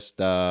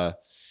just I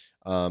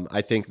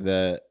think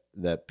that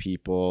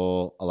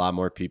people, a lot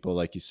more people,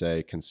 like you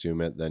say,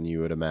 consume it than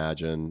you would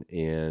imagine,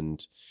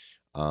 and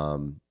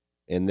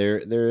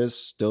there is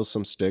still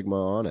some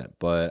stigma on it,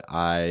 but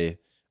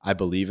I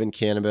believe in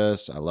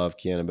cannabis. I love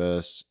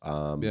cannabis.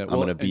 I'm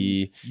going to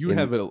be. You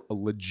have a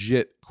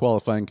legit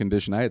qualifying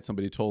condition. I had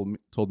somebody told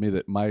me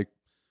that my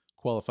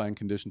qualifying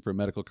condition for a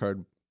medical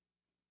card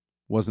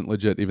wasn't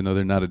legit, even though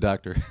they're not a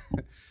doctor,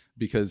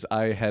 because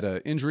I had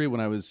an injury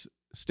when I was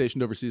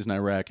stationed overseas in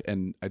Iraq,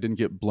 and I didn't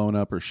get blown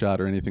up or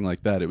shot or anything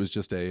like that. It was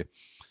just a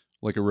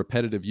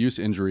repetitive use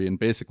injury, and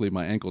basically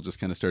my ankle just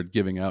kind of started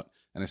giving out,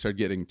 and I started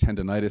getting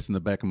tendonitis in the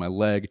back of my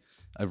leg.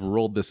 I've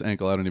rolled this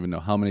ankle, I don't even know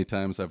how many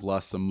times. I've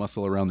lost some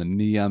muscle around the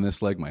knee on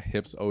this leg. My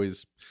hips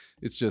always,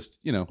 it's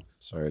just,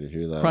 sorry to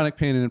hear that. Chronic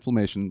pain and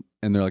inflammation.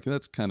 and they're like,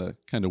 that's kind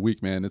of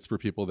weak, man. It's for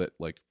people that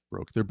like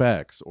broke their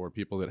backs or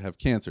people that have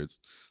cancer. It's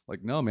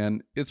like, no,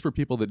 man, it's for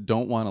people that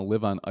don't want to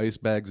live on ice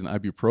bags and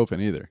ibuprofen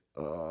either.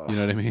 You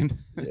know what I mean?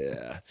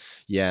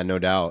 Yeah, no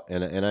doubt.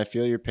 And I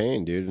feel your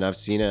pain, dude. And I've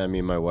seen it. I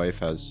mean, my wife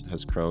has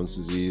Crohn's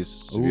disease,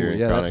 severe and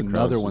chronic that's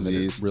another Crohn's one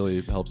disease. that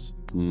really helps.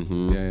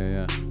 Mm-hmm.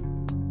 Yeah.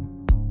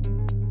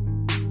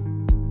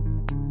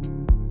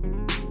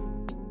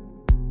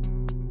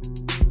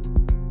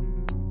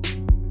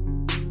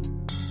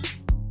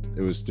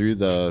 It was through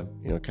the,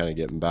 kind of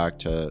getting back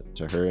to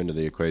her into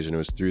the equation. It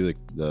was through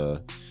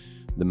the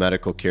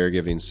medical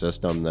caregiving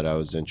system that I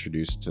was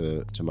introduced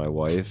to my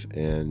wife.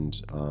 And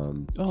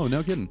oh,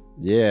 no kidding.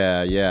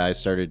 Yeah. I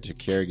started to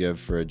caregive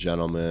for a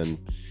gentleman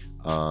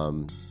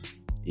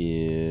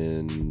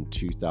in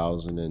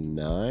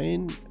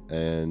 2009.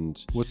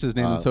 And what's his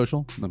name on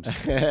social?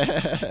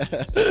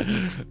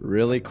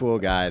 Really cool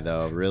guy,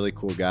 though. Really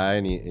cool guy.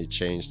 And he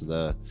changed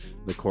the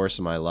course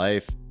of my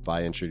life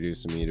by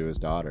introducing me to his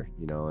daughter,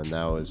 and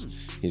that was,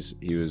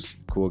 he was a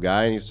cool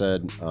guy. And he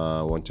said,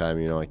 one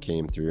time, I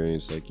came through and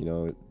he's like,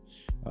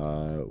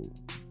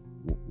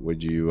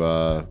 would you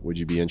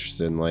be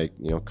interested in like,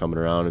 coming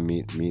around and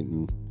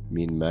meeting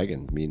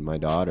Megan, meeting my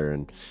daughter?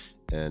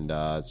 And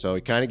so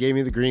he kind of gave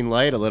me the green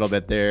light a little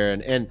bit there,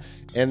 and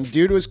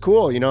dude was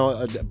cool,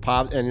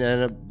 pop and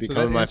ended up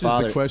becoming my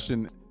father. The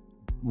question,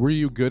 were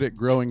you good at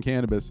growing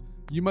cannabis?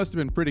 You must have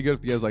been pretty good if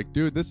the guy's like,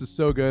 dude, this is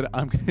so good,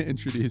 I'm going to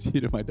introduce you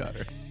to my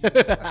daughter.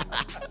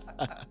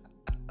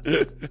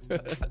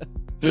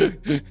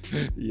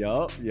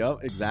 Yup,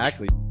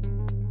 exactly.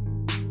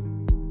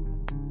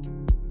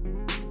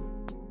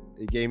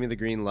 He gave me the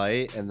green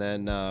light, and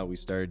then we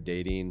started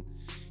dating,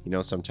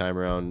 sometime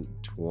around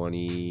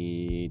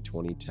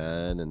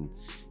 2010, and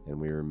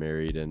we were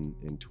married in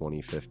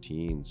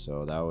 2015.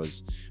 So that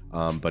was,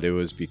 but it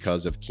was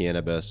because of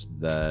cannabis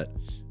that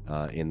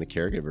in the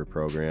caregiver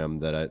program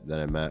that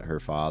I met her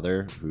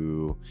father,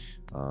 who,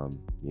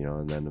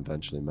 and then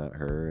eventually met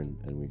her, and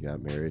we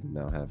got married and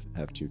now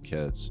have 2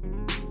 kids.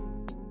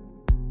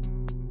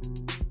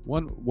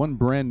 One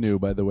brand new,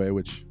 by the way,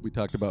 which we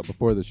talked about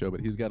before the show,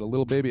 but he's got a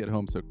little baby at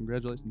home, so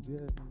congratulations. Yeah.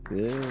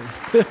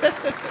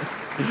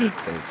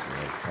 Thanks,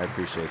 man. I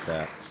appreciate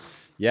that.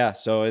 Yeah,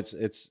 so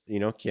it's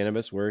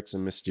cannabis works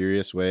in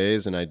mysterious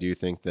ways, and I do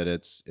think that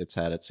it's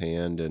had its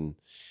hand in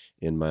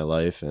my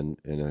life and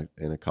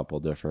in a couple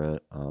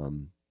different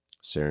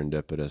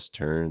serendipitous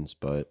turns,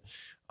 but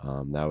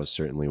that was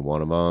certainly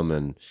one of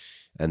them.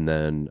 And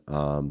then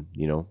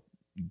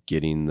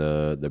getting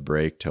the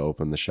break to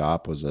open the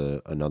shop was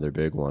another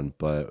big one.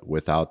 But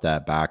without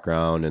that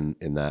background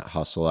and that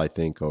hustle, I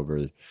think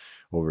over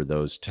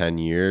those 10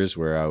 years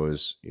where I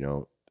was,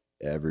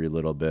 every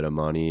little bit of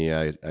money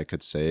I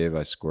could save,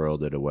 I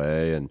squirreled it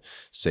away and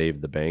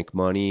saved the bank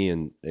money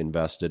and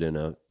invested in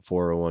a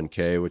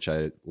 401k, which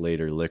I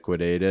later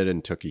liquidated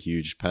and took a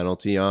huge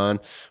penalty on.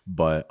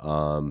 But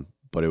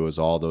it was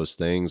all those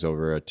things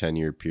over a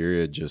 10-year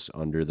period, just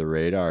under the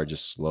radar,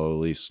 just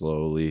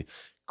slowly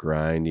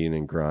grinding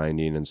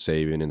and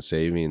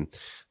saving,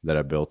 that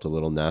I built a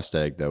little nest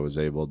egg that was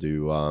able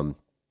to,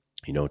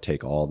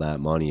 take all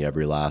that money,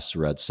 every last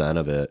red cent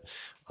of it,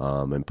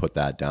 and put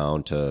that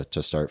down to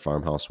start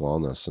Farmhouse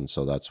Wellness. And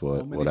so that's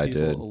what I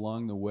did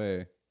along the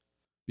way,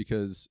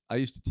 because I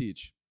used to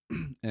teach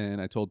and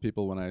I told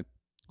people when I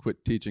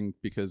quit teaching,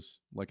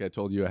 because like I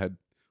told you, I had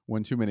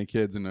one too many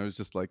kids and I was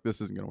just like, this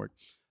isn't going to work.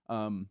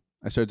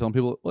 I started telling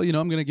people, well,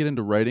 I'm going to get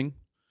into writing.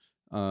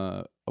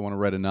 I want to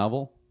write a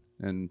novel,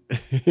 and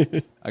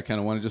I kind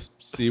of want to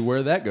just see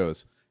where that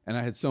goes. And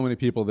I had so many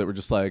people that were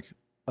just like,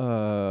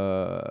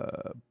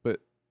 but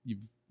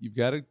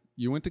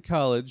you went to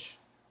college,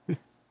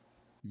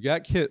 you've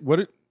got kids.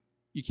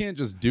 You can't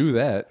just do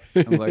that.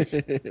 I'm like,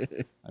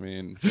 I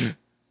mean,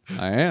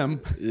 I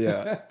am.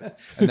 Yeah.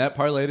 And that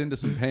parlayed into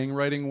some paying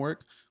writing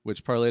work,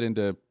 which parlayed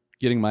into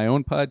getting my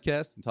own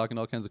podcast and talking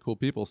to all kinds of cool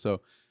people.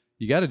 So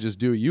you got to just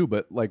do you.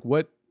 But like,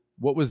 what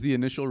was the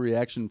initial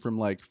reaction from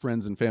like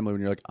friends and family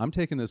when you're like, I'm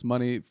taking this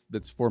money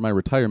that's for my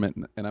retirement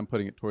and I'm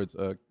putting it towards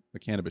a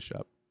cannabis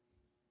shop?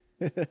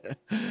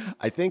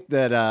 I think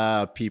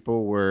that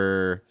people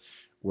were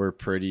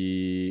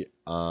pretty.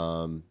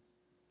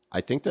 I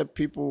think that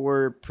people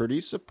were pretty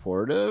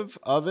supportive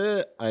of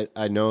it.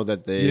 I know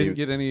that they didn't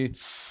get any.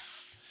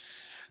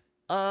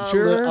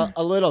 Sure?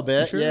 A little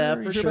bit, sure? Yeah,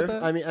 for sure.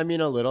 I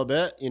mean, a little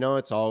bit.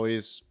 It's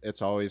always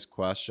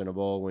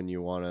questionable when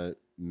you want to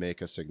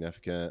make a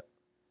significant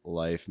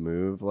life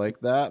move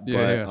like that.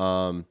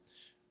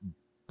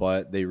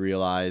 But they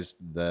realized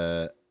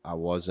that I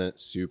wasn't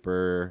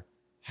super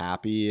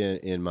happy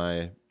in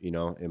my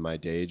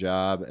day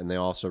job, and they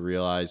also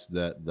realized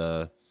that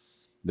the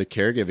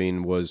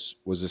caregiving was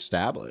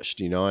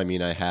established.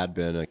 I had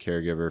been a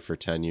caregiver for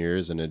 10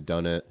 years and had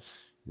done it,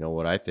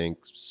 what I think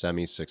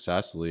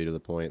semi-successfully, to the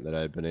point that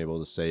I've been able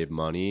to save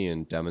money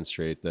and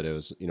demonstrate that it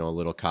was, a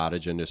little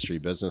cottage industry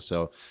business.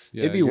 So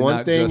it'd be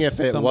one thing if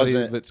it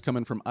wasn't that's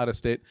coming from out of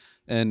state.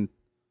 And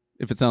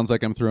if it sounds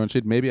like I'm throwing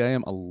shade, maybe I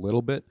am a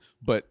little bit,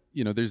 but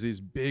there's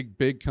these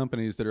big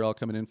companies that are all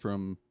coming in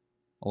from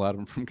a lot of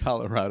them from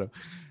Colorado,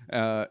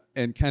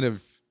 and kind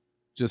of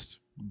just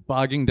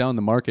bogging down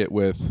the market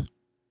with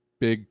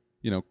big,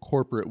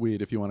 corporate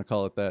weed, if you want to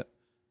call it that.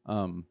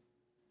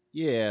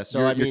 Yeah.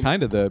 So You're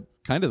kind of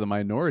the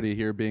minority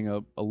here, being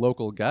a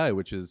local guy,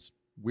 which is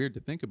weird to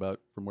think about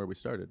from where we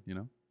started.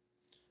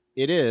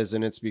 It is,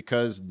 and it's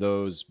because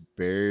those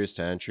barriers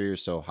to entry are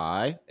so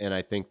high. And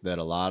I think that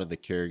a lot of the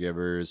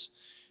caregivers,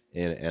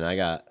 and I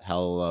got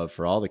hell of love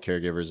for all the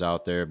caregivers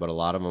out there, but a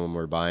lot of them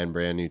were buying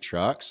brand new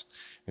trucks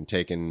and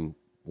taking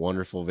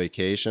wonderful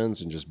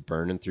vacations and just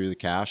burning through the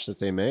cash that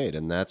they made.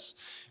 And that's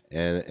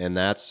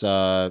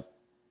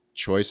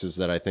choices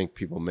that I think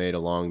people made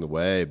along the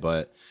way,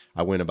 but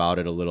I went about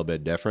it a little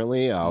bit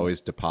differently. I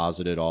always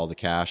deposited all the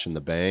cash in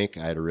the bank.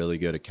 I had a really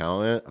good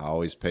accountant. I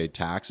always paid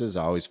taxes.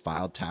 I always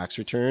filed tax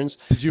returns.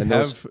 Did you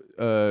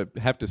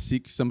have to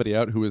seek somebody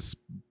out who was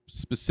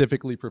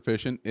specifically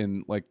proficient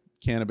in like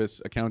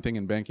cannabis accounting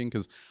and banking?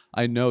 Because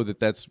I know that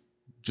that's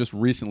just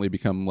recently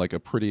become like a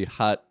pretty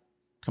hot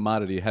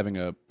commodity, having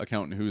a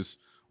accountant who's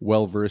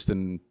well versed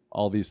in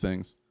all these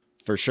things.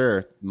 For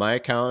sure. My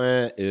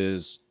accountant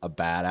is a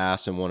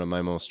badass and one of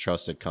my most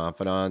trusted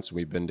confidants.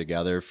 We've been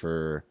together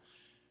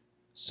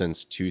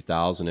since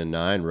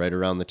 2009, right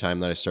around the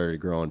time that I started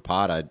growing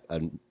pot.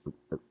 I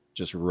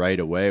just right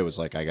away was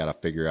like, I got to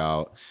figure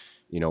out,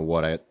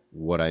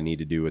 what I need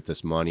to do with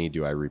this money.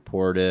 Do I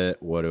report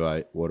it? What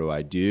do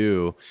I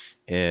do?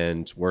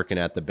 And working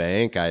at the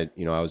bank, I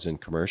was in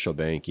commercial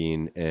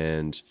banking,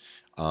 and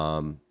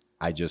I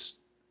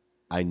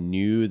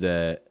knew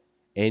that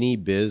any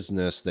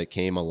business that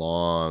came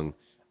along,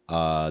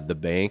 the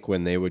bank,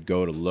 when they would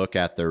go to look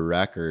at their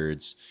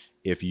records,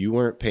 if you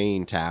weren't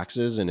paying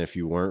taxes and if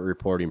you weren't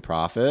reporting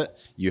profit,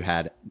 you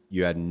had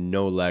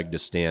no leg to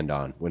stand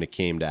on when it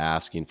came to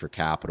asking for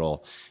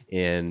capital.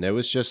 And it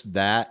was just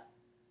that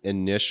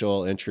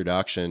initial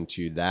introduction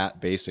to that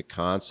basic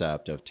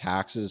concept of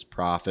taxes,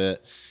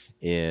 profit,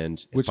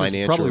 and which financial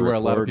is probably where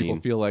reporting. a lot of people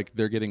feel like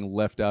they're getting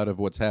left out of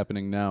what's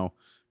happening now,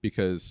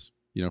 because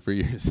for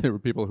years there were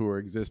people who were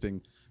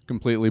existing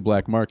completely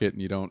black market,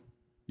 and you don't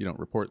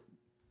report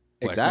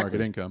black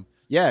market income.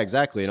 Yeah,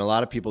 exactly. And a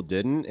lot of people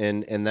didn't,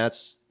 and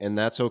that's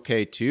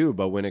okay too.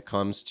 But when it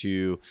comes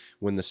to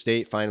when the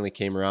state finally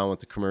came around with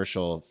the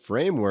commercial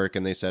framework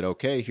and they said,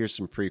 okay, here's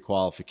some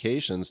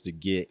pre-qualifications to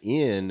get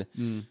in.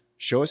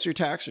 Show us your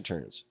tax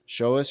returns.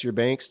 Show us your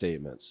bank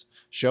statements.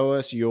 Show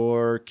us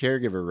your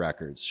caregiver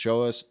records.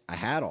 Show us. I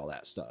had all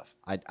that stuff.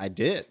 I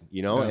did,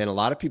 and a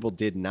lot of people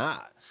did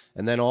not.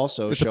 And then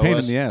also it's a pain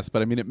in the ass,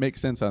 but I mean, it makes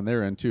sense on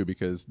their end too,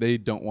 because they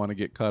don't want to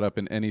get caught up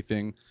in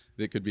anything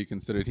that could be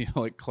considered,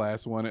 like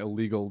class 1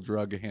 illegal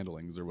drug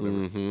handlings or whatever.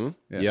 Mm-hmm.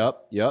 Yeah.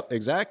 Yep,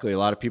 exactly. A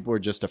lot of people were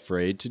just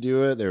afraid to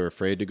do it. They were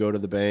afraid to go to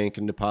the bank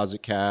and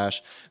deposit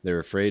cash. They were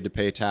afraid to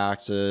pay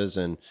taxes,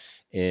 and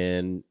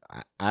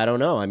I don't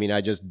know. I mean,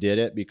 I just did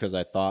it because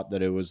I thought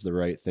that it was the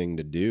right thing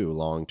to do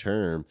long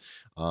term.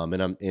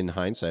 And I'm in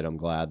hindsight, I'm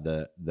glad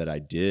that I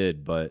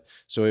did. But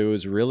so it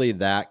was really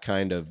that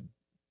kind of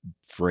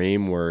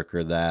framework,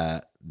 or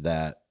that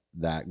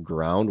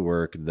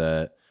groundwork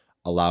that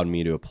allowed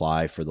me to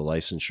apply for the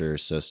licensure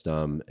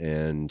system,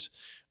 and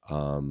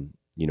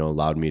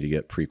allowed me to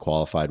get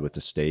pre-qualified with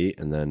the state,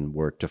 and then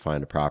work to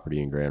find a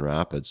property in Grand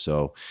Rapids.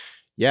 So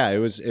yeah, it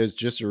was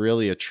just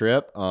really a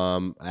trip.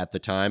 At the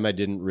time, I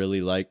didn't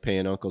really like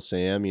paying Uncle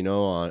Sam,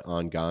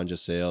 on ganja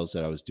sales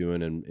that I was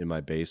doing in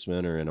my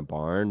basement or in a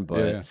barn.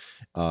 But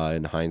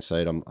in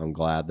hindsight, I'm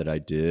glad that I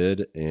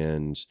did.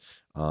 And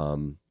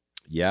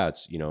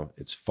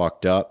it's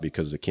fucked up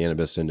because the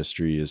cannabis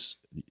industry is,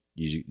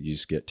 you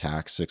just get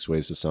taxed 6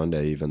 ways a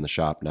Sunday. Even the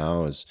shop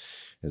now is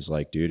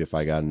like, dude, if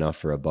I got enough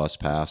for a bus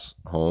pass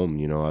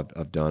home,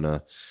 I've done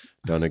a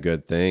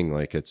good thing.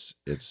 Like it's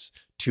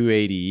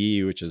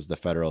 280E, which is the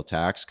federal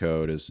tax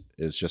code, is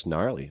just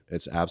gnarly.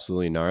 It's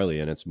absolutely gnarly,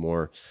 and it's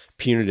more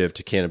punitive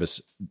to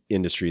cannabis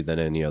industry than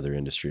any other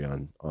industry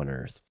on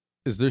earth.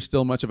 Is there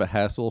still much of a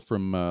hassle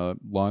from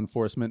law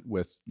enforcement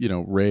with,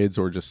 raids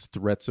or just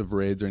threats of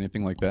raids or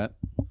anything like that?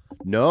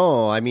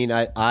 No, I mean,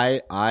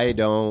 I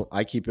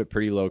keep it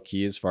pretty low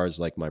key as far as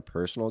like my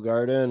personal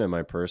garden and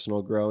my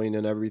personal growing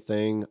and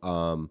everything.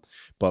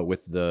 But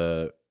with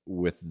the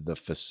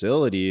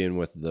facility and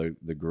with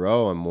the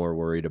grow, I'm more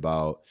worried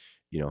about,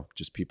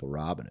 just people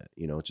robbing it,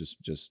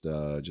 just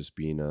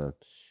being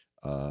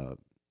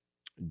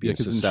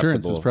because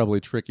insurance is probably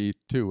tricky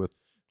too with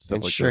stuff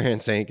like this.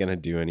 Insurance ain't going to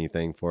do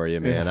anything for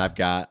you, man. Yeah. I've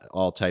got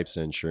all types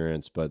of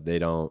insurance, but they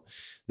won't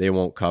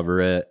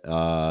cover it.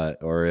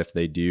 Or if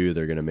they do,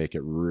 they're going to make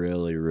it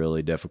really,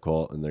 really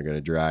difficult, and they're going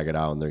to drag it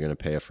out, and they're going to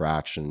pay a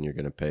fraction. You're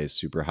going to pay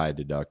super high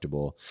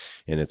deductible.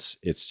 And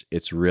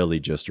it's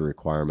really just a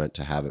requirement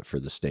to have it for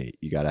the state.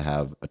 You got to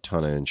have a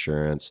ton of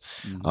insurance.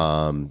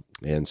 Mm-hmm.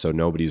 And so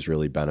nobody's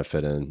really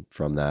benefiting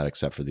from that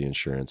except for the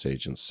insurance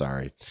agents.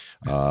 Sorry.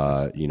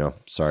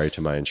 Sorry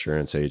to my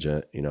insurance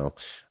agent,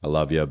 I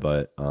love you,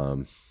 but,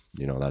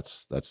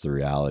 that's the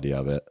reality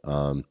of it.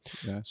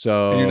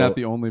 So and you're not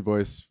the only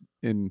voice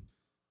in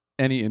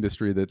any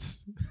industry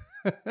that's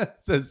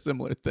says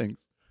similar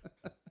things.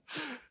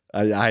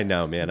 I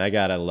know, man. I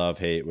gotta love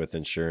hate with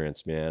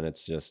insurance, man.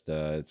 It's just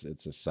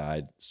it's a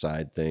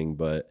side thing,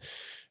 but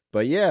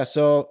yeah.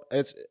 So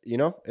it's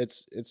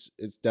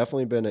it's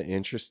definitely been an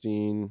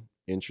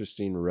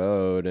interesting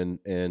road,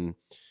 and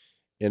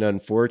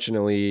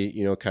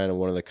unfortunately, kind of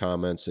one of the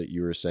comments that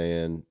you were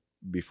saying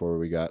before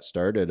we got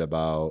started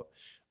about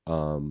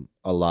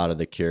a lot of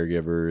the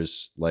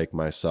caregivers like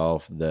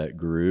myself that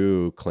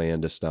grew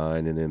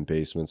clandestine and in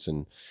basements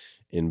and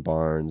in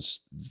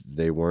barns,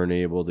 they weren't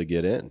able to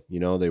get in.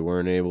 They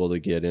weren't able to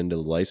get into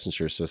the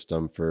licensure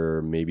system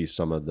for maybe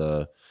some of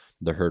the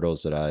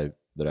hurdles that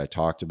I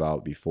talked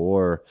about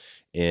before.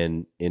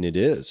 And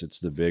it's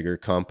the bigger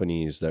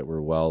companies that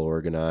were well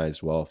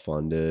organized, well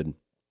funded,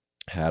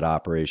 had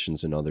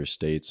operations in other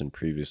states and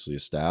previously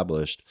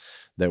established,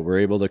 that were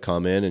able to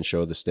come in and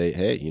show the state,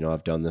 hey,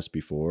 I've done this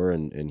before,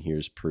 and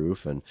here's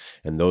proof. And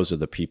those are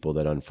the people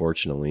that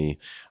unfortunately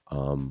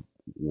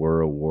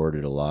were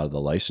awarded a lot of the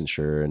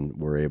licensure and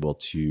were able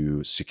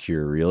to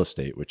secure real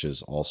estate, which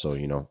is also,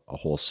 a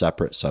whole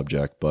separate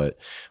subject, but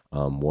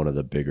one of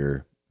the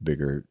bigger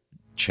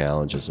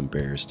challenges and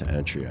barriers to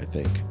entry, I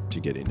think, to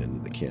getting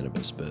into the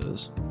cannabis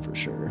biz, for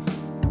sure.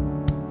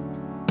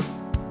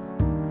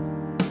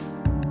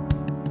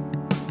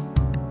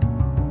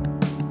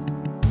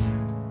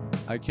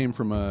 I came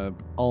from a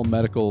all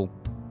medical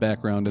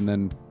background, and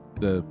then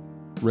the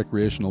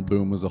recreational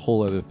boom was a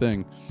whole other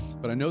thing.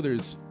 But I know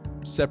there's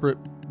separate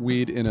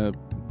weed in a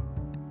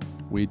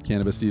weed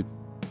cannabis. Do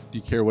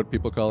you care what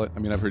people call it? I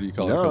mean, I've heard you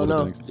call it a couple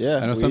different things. Yeah,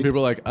 I know some people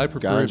are like, I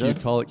prefer if ganja. you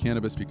call it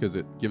cannabis because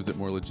it gives it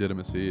more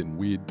legitimacy, and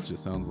weed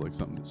just sounds like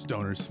something that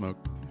stoners smoke.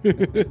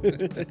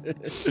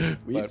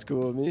 Weed's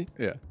cool with me.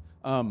 Yeah.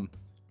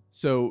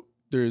 So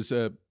there's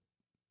a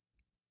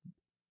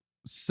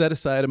set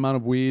aside amount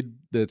of weed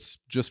that's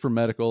just for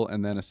medical,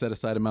 and then a set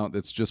aside amount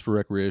that's just for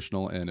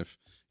recreational. And if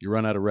you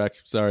run out of rec,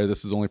 sorry,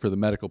 this is only for the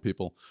medical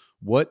people.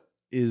 What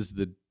is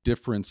the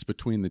difference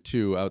between the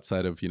two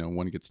outside of,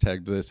 one gets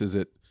tagged to this? Is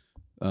it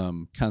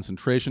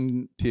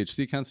concentration,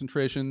 THC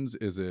concentrations?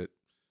 Is it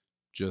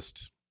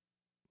just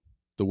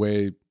the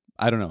way,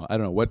 I don't know.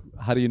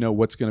 How do you know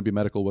what's going to be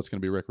medical, what's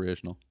going to be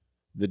recreational?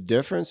 The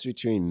difference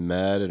between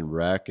med and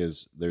rec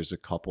is there's a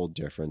couple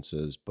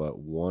differences, but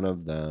one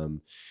of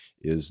them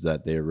is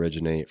that they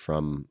originate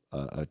from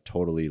a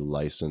totally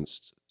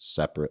licensed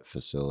separate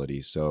facility.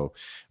 So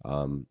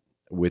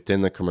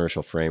within the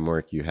commercial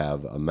framework, you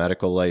have a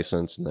medical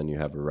license and then you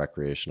have a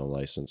recreational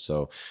license.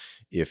 So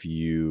if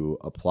you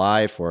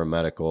apply for a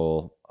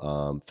medical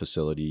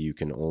facility, you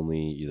can only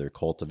either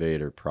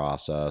cultivate or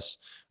process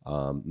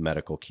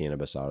medical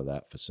cannabis out of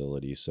that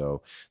facility.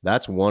 So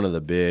that's one of the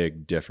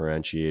big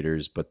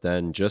differentiators. But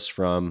then just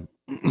from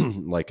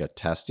like a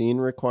testing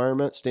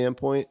requirement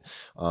standpoint,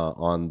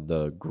 on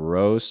the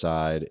grow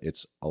side,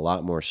 it's a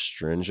lot more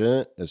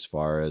stringent as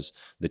far as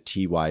the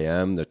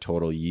TYM, the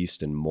total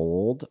yeast and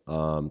mold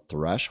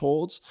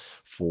thresholds.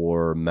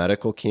 For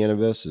medical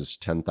cannabis is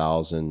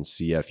 10,000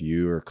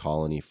 CFU, or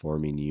colony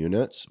forming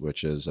units,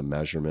 which is a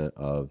measurement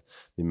of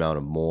the amount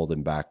of mold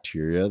and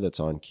bacteria that's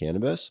on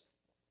cannabis.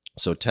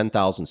 So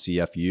 10,000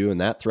 CFU,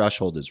 and that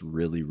threshold is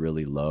really,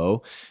 really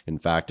low. In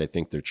fact, I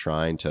think they're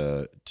trying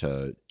to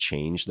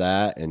change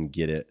that and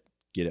get it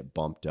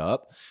bumped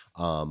up.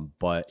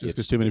 But just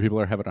because too many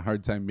people are having a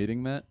hard time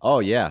meeting that.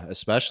 Oh yeah,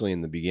 especially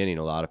in the beginning,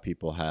 a lot of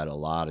people had a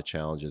lot of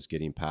challenges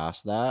getting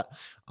past that.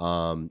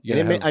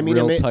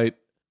 Tight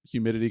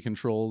humidity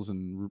controls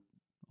and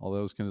all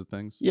those kinds of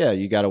things. Yeah,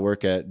 you got to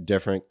work at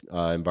different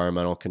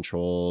environmental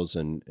controls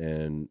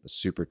and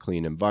super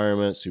clean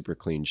environment, super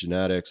clean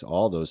genetics,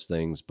 all those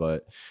things.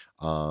 But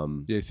yeah,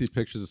 you see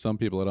pictures of some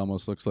people, it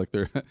almost looks like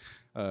they're,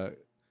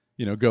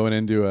 going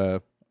into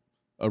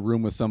a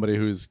room with somebody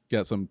who's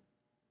got some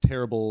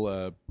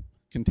terrible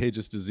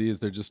contagious disease.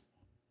 They're just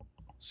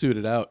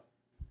suited out.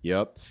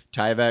 Yep.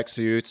 Tyvek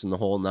suits and the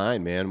whole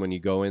nine, man. When you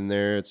go in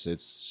there, it's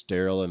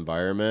sterile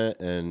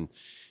environment.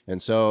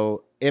 And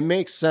so it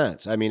makes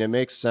sense. I mean, it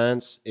makes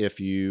sense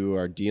if you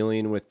are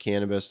dealing with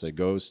cannabis that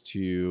goes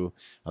to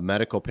a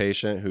medical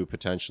patient who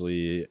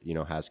potentially,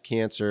 has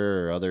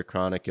cancer or other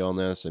chronic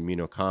illness,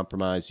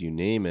 immunocompromised, you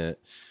name it.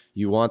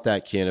 You want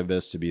that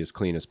cannabis to be as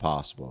clean as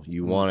possible.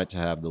 You want it to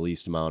have the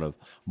least amount of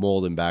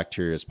mold and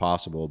bacteria as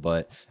possible.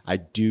 But I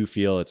do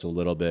feel it's a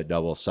little bit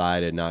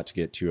double-sided, not to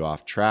get too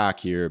off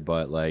track here.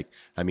 But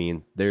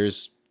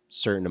there's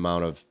certain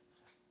amount of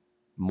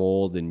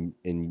mold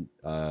and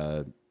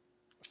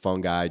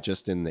fungi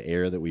just in the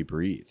air that we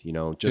breathe,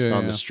 on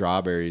the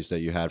strawberries that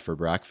you had for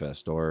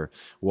breakfast or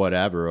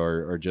whatever,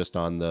 or just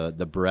on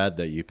the bread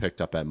that you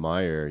picked up at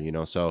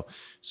Meijer,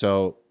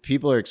 so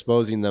people are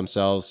exposing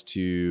themselves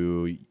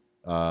to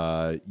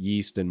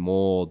yeast and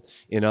mold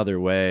in other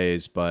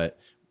ways. But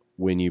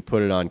when you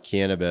put it on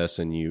cannabis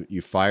and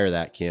you fire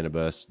that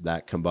cannabis,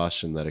 that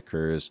combustion that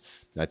occurs,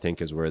 I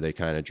think is where they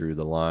kind of drew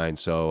the line.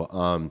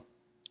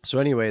 So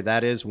anyway,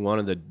 that is one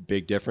of the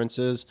big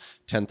differences.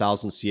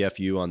 10,000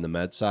 CFU on the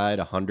med side,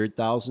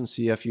 100,000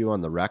 CFU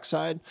on the rec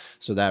side.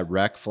 So that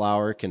rec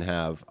flower can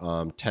have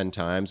 10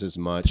 times as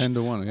much 10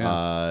 to 1,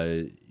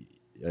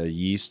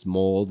 yeast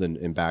mold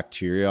and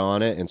bacteria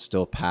on it and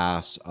still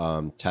pass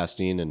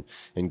testing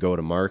and go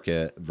to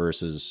market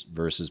versus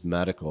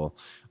medical.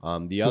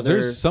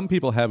 There's some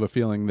people have a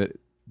feeling that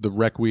the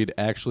rec weed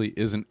actually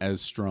isn't as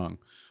strong,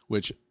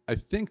 which I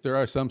think there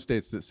are some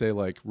states that say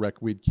like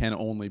rec weed can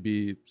only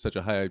be such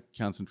a high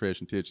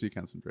concentration, THC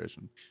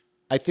concentration.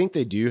 I think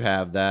they do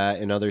have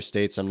that in other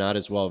states. I'm not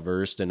as well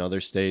versed in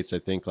other states. I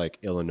think like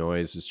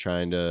Illinois is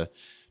trying to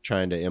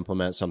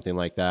implement something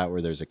like that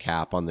where there's a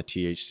cap on the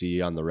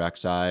THC on the rec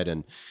side.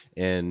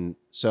 And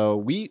so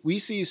we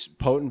see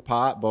potent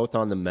pot both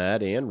on the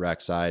med and rec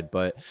side,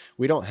 but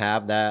we don't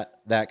have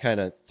that kind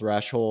of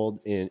threshold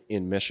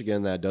in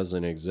Michigan. That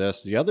doesn't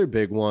exist. The other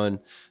big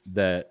one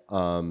that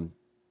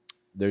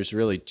there's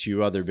really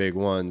two other big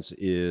ones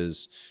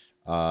is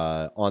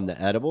on the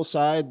edible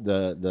side.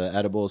 The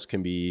edibles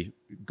can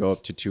go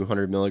up to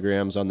 200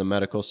 milligrams on the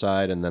medical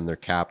side, and then they're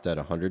capped at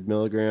 100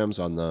 milligrams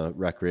on the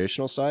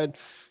recreational side.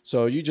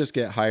 So you just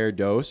get higher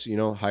dose,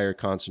 higher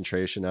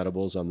concentration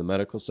edibles on the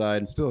medical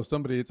side. Still, if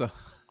somebody eats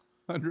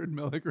 100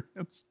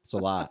 milligrams, it's a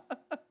lot.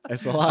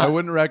 It's a lot. I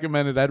wouldn't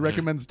recommend it. I'd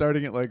recommend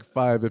starting at like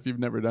 5 if you've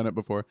never done it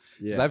before.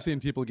 Because I've seen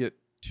people get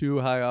too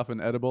high off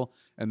an edible,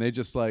 and they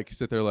just like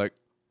sit there like,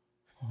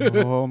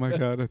 oh my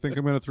God, I think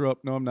I'm going to throw up.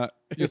 No, I'm not.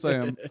 Yes, I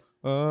am.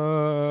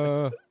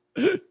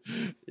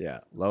 Yeah,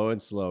 low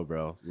and slow,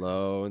 bro.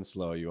 Low and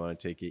slow. You want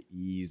to take it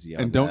easy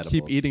on and don't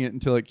keep eating it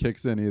until it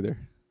kicks in either.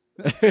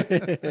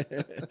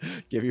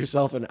 Give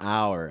yourself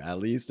at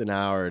least an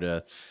hour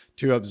to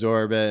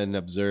absorb it and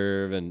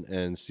observe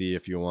and see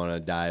if you want to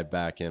dive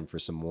back in for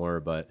some more.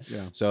 But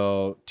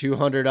so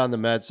 200 on the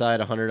med side,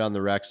 100 on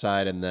the rec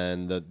side, and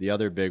then the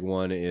other big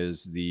one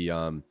is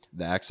the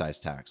excise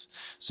tax.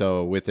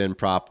 So within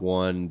Prop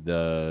 1,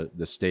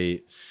 the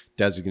state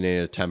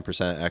designated a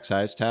 10%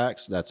 excise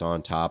tax that's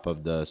on top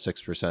of the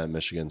 6%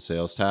 Michigan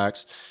sales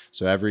tax.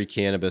 So every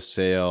cannabis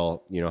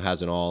sale,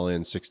 has an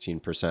all-in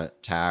 16%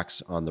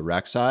 tax on the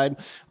rec side.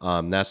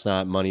 That's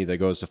not money that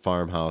goes to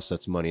Farmhouse.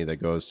 That's money that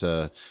goes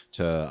to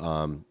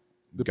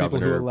the people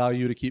who allow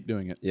you to keep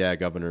doing it. Yeah,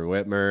 Governor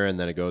Whitmer, and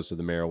then it goes to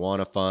the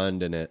marijuana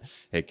fund, and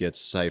it gets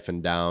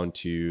siphoned down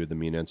to the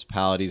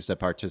municipalities that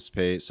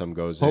participate. Some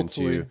goes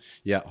hopefully.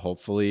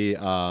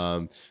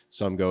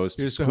 Some goes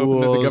to schools.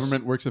 Hoping that the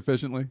government works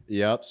efficiently.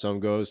 Yep. Some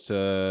goes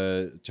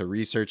to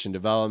research and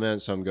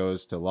development. Some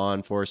goes to law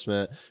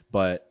enforcement.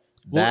 But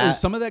is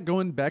some of that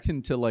going back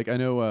into like, I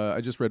know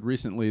I just read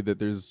recently that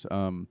there's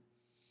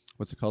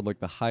what's it called? Like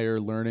the Higher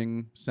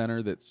Learning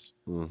Center that's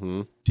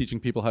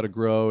teaching people how to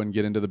grow and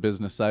get into the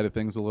business side of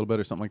things a little bit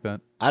or something like that.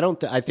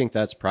 I think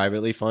that's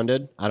privately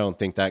funded. I don't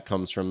think that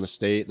comes from the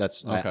state.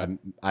 That's okay.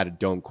 I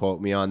don't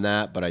quote me on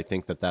that, but I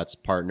think that's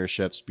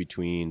partnerships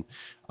between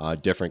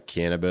different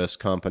cannabis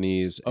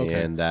companies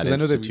and that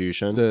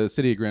institution. The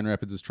city of Grand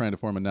Rapids is trying to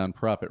form a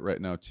nonprofit right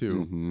now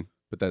too,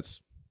 but that's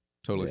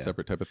totally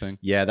separate type of thing.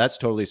 Yeah, that's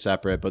totally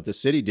separate. But the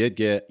city did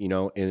get,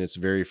 in its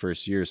very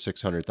first year,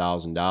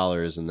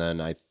 $600,000. And then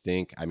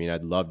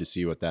I'd love to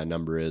see what that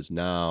number is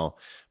now.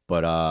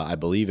 But I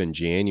believe in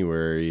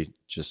January,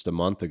 just a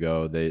month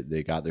ago,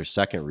 they got their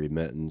second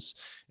remittance.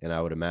 And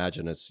I would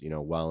imagine it's,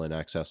 well in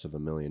excess of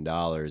 $1 million,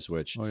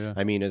 which,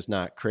 is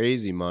not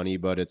crazy money,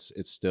 but it's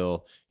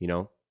still,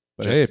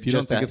 But hey, if you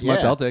don't think it's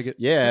much, I'll take it.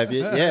 Yeah,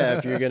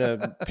 if you're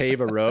gonna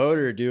pave a road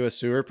or do a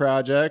sewer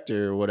project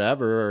or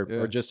whatever,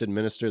 or just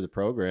administer the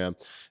program,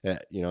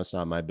 it's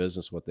not my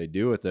business what they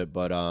do with it.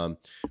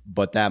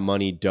 But that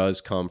money does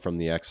come from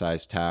the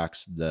excise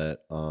tax that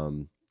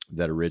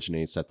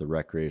originates at the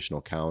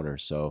recreational counter.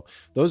 So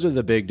those are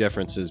the big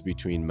differences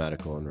between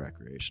medical and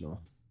recreational.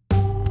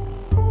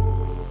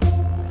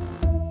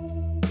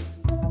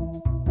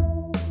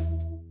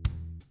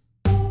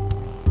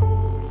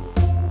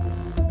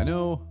 I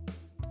know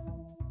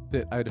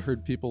that I'd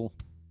heard people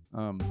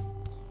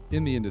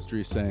in the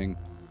industry saying,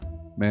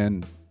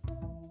 man,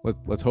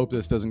 let's hope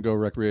this doesn't go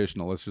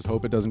recreational. Let's just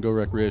hope it doesn't go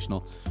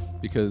recreational,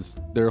 because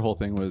their whole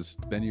thing was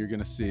then you're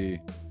going to see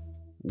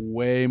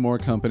way more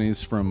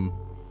companies from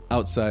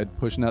outside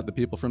pushing out the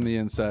people from the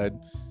inside.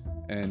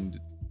 And,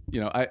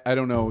 I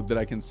don't know that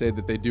I can say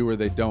that they do or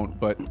they don't,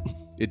 but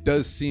it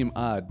does seem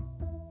odd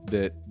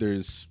that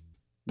there's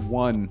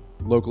one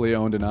locally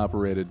owned and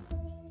operated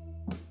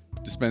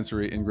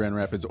dispensary in Grand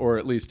Rapids, or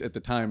at least at the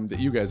time that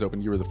you guys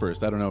opened, you were the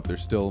first. I don't know if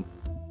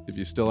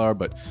you still are,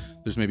 but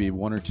there's maybe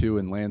one or two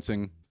in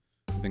Lansing.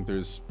 I think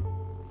there's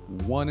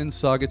one in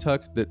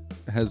Saugatuck that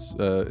has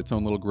its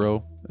own little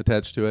grow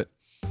attached to it.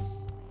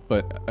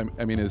 But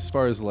I mean, as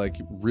far as like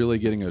really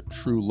getting a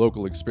true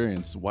local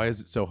experience, why is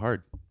it so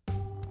hard?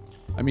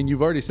 I mean,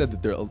 you've already said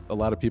that there a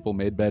lot of people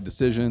made bad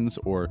decisions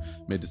or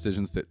made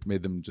decisions that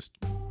made them just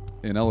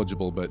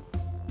ineligible, but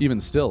even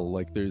still,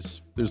 like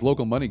there's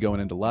local money going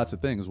into lots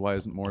of things. Why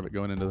isn't more of it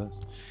going into this?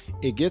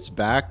 It gets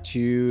back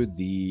to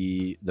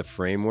the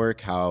framework,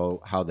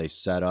 how they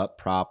set up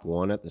Prop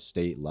 1 at the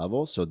state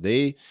level. So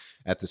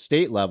at the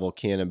state level,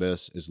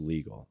 cannabis is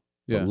legal.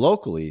 Yeah. But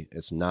locally,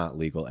 it's not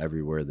legal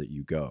everywhere that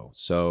you go.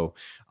 So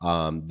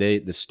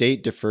the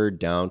state deferred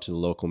down to the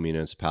local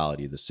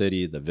municipality, the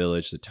city, the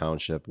village, the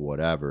township,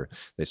 whatever.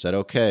 They said,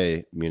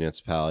 okay,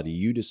 municipality,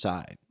 you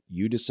decide.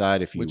 You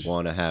decide if you Which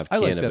want to have I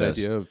like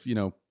cannabis. that idea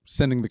of,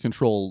 sending the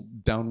control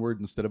downward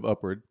instead of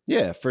upward.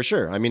 Yeah, for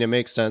sure. I mean, it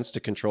makes sense to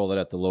control it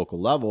at the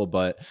local level,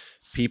 but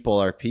people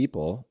are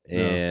people,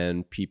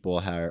 and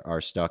people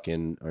are stuck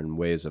in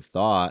ways of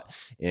thought.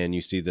 And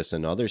you see this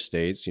in other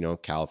states,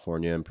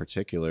 California in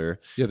particular.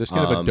 Yeah, there's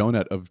kind of a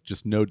donut of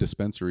just no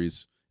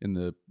dispensaries in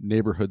the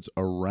neighborhoods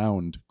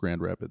around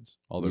Grand Rapids.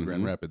 Although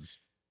Grand Rapids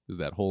is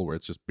that hole where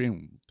it's just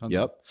boom.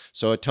 Yep.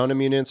 So a ton of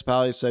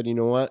municipalities said, you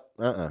know what?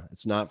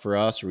 It's not for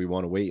us, or we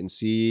want to wait and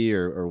see,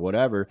 or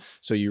whatever.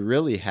 So you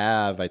really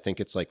have, I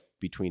think it's like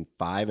between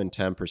 5 and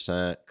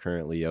 10%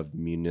 currently of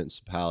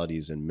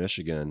municipalities in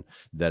Michigan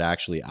that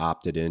actually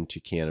opted into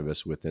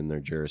cannabis within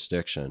their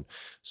jurisdiction.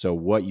 So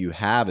what you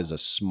have is a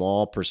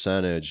small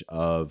percentage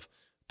of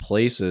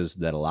places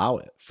that allow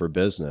it for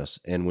business.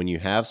 And when you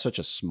have such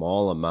a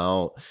small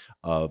amount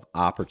of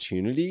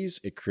opportunities,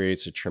 it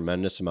creates a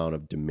tremendous amount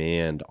of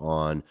demand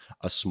on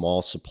a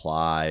small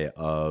supply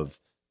of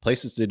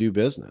places to do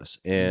business.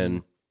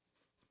 And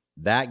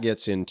that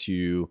gets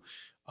into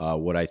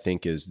what I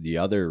think is the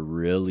other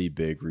really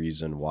big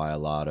reason why a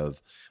lot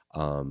of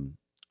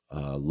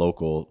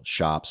local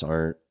shops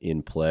aren't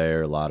in play,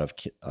 or a lot of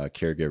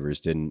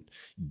caregivers didn't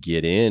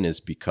get in, is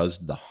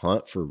because the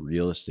hunt for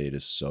real estate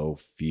is so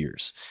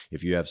fierce.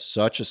 If you have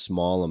such a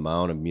small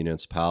amount of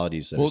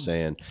municipalities that are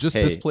saying, just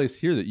hey, this place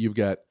here that you've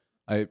got,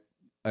 I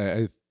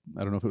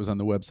don't know if it was on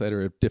the website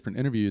or a different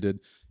interview you did,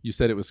 you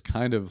said it was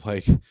kind of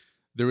like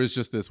there was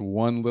just this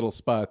one little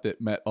spot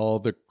that met all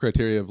the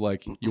criteria of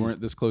like you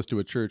weren't this close to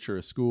a church or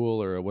a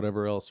school or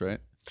whatever else, right?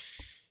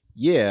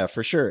 Yeah,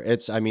 for sure.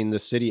 The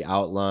city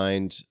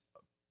outlined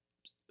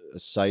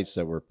sites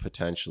that were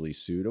potentially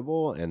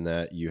suitable, and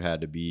that you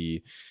had to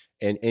be,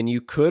 and you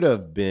could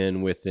have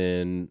been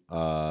within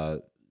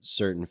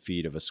certain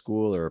feet of a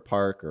school or a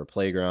park or a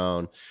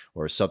playground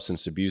or a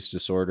substance abuse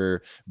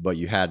disorder, but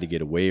you had to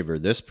get a waiver.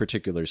 This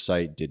particular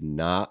site did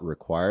not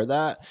require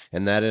that,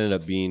 and that ended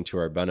up being to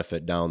our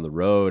benefit down the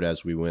road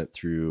as we went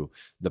through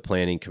the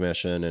planning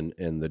commission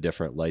and the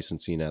different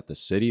licensing at the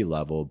city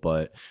level.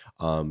 But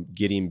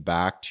getting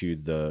back to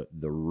the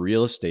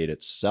real estate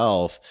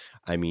itself,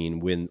 I mean,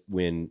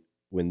 when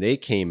they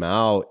came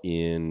out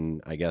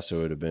in, I guess it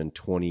would have been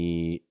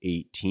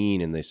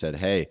 2018, and they said,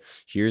 hey,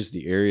 here's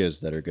the areas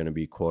that are going to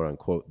be quote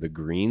unquote the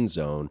green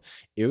zone,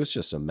 it was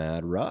just a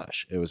mad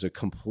rush. It was a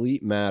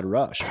complete mad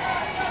rush.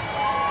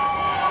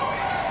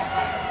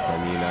 I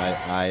mean,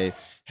 I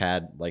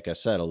had, like I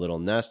said, a little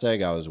nest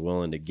egg. I was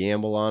willing to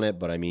gamble on it,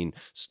 but I mean,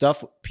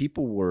 stuff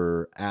people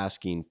were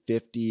asking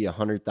 $50,000,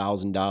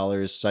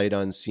 $100,000 sight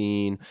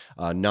unseen,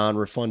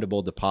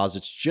 non-refundable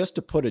deposits just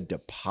to put a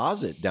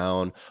deposit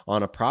down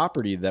on a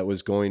property that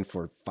was going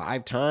for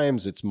 5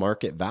 times its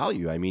market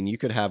value. I mean, you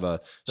could have a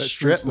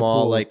strip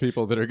mall like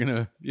people that are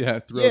gonna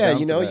throw yeah, down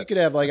you know, for that. you could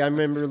have, like, I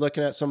remember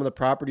looking at some of the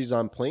properties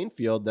on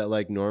Plainfield that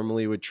like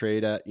normally would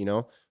trade at,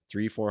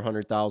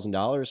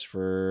 $300,000-$400,000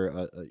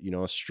 for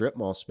a strip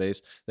mall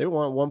space. They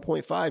want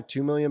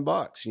 $1.5-2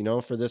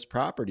 million, for this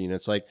property. And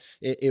it's like,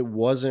 it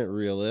wasn't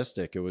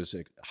realistic. It was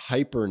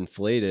hyper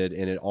inflated,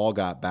 and it all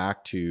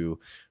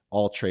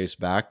traced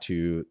back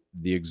to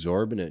the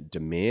exorbitant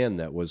demand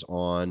that was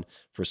on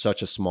for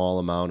such a small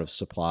amount of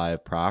supply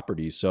of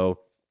property. So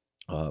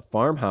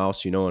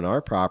farmhouse, in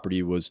our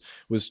property was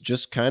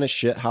just kind of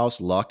shit house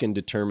luck and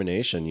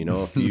determination.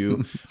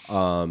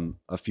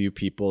 A few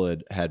people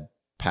had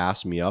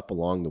passed me up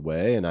along the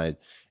way, and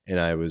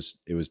it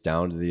was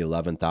down to the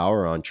 11th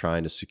hour on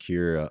trying to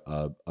secure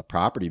a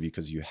property,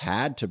 because you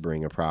had to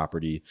bring a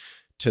property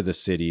to the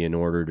city in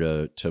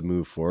order to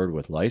move forward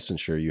with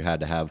licensure. You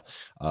had to have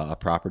a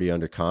property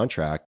under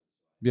contract.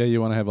 Yeah, you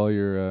want to have all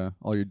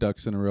your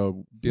ducks in a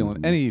row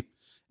dealing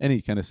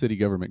any kind of city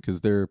government,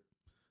 because they're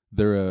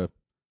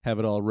have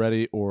it all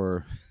ready,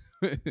 or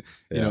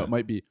it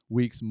might be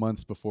weeks,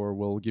 months before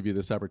we'll give you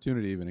this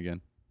opportunity even again.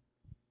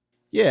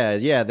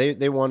 Yeah.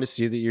 They want to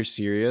see that you're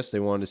serious. They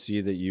want to see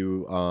that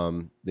you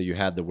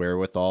had the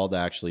wherewithal to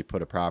actually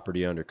put a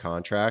property under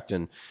contract.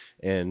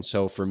 And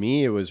so for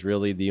me, it was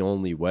really the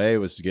only way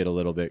was to get a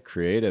little bit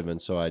creative.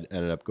 And so I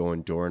ended up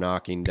going door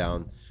knocking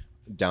down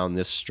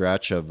this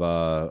stretch of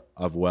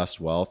West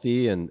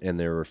Wealthy, and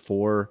there were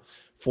four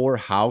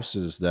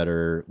houses that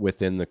are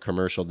within the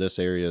commercial. This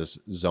area's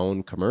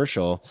zone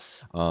commercial,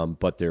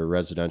 but they're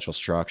residential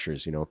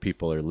structures.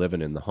 People are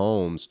living in the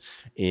homes,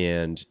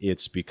 and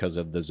it's because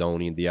of the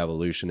zoning, the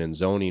evolution in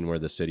zoning, where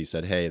the city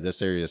said, hey,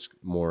 this area is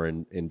more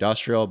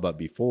industrial, but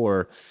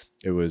before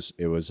it was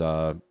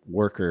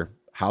worker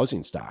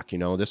housing stock.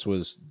 This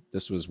was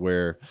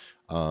where,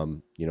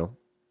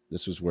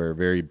 this was where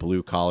very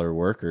blue collar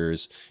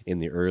workers in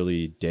the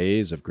early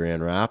days of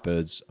Grand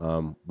Rapids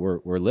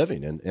were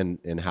living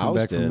and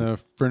housed back from the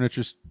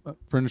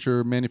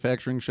furniture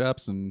manufacturing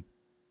shops and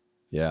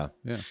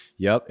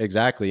Yep,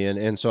 exactly.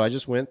 And so I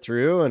just went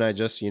through, and I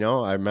just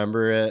I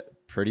remember it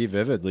pretty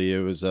vividly. It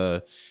was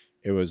a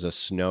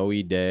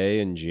snowy day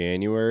in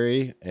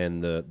January,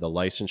 and the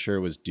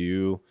licensure was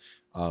due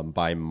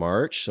by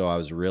March. So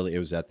it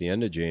was at the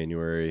end of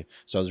January.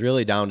 So I was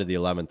really down to the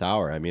 11th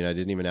hour. I mean, I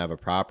didn't even have a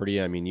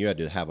property. I mean, you had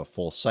to have a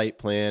full site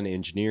plan,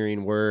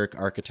 engineering work,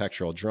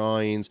 architectural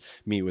drawings,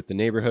 meet with the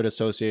neighborhood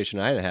association.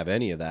 I didn't have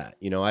any of that.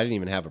 You know, I didn't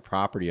even have a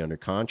property under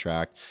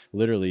contract,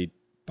 literally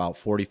about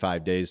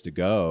 45 days to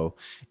go.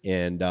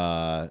 And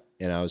I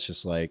was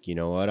just like, you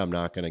know what, I'm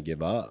not going to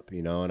give up,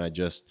 you know?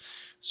 And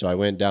so I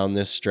went down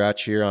this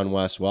stretch here on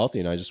West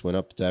Wealthy, and I just went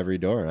up to every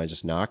door and I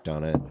just knocked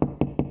on it.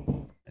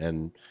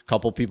 And a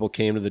couple people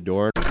came to the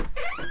door and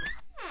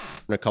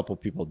a couple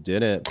people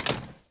didn't.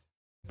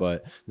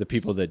 But the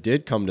people that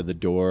did come to the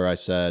door, I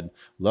said,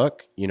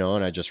 look, you know,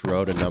 and I just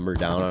wrote a number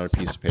down on a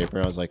piece of paper.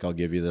 And I was like, I'll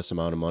give you this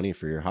amount of money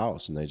for your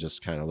house. And they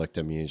just kind of looked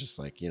at me and just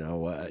like, you know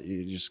what,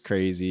 you're just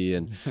crazy.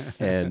 And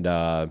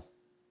I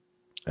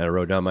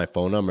wrote down my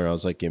phone number. I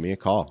was like, give me a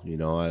call. You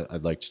know,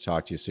 I'd like to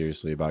talk to you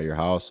seriously about your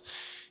house.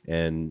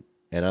 And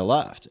I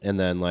left. And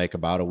then like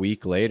about a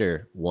week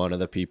later, one of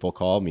the people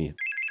called me.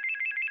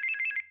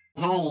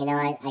 Hey, you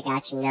know, I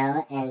got your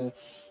note,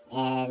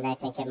 and I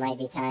think it might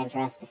be time for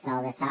us to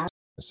sell this house.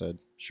 I said,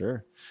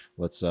 sure,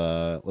 let's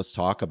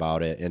talk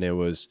about it. And it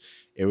was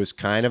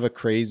kind of a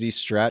crazy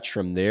stretch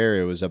from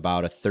there. It was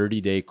about a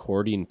 30-day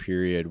courting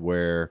period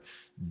where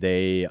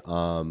it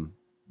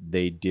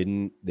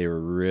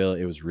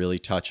was really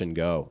touch and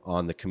go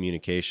on the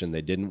communication.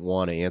 They didn't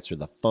want to answer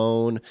the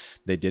phone.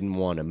 They didn't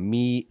want to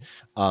meet.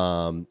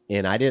 And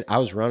I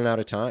was running out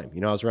of time.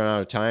 You know, I was running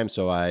out of time.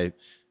 So I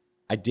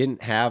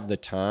didn't have the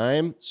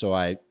time. So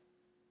I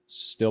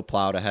still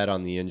plowed ahead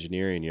on the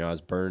engineering. You know, I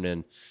was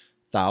burning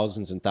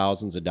thousands and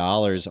thousands of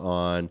dollars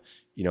on,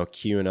 you know,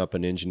 queuing up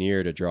an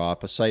engineer to draw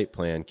up a site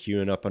plan,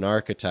 queuing up an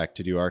architect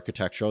to do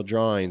architectural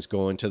drawings,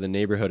 going to the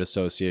neighborhood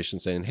association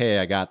saying, hey,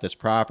 I got this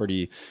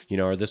property, you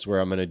know, or this is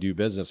where I'm going to do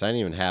business. I didn't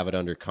even have it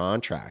under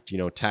contract, you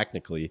know,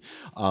 technically.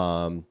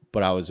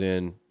 But I was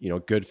in, you know,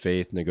 good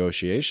faith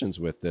negotiations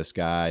with this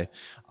guy.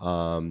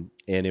 And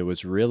it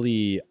was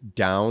really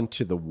down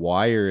to the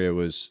wire. It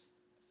was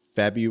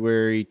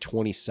February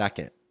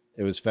 22nd.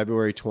 It was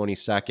February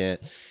 22nd,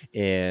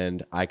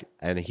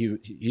 and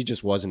he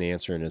just wasn't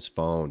answering his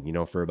phone, you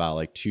know, for about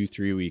like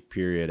 2-3 week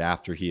period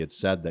after he had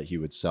said that he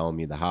would sell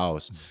me the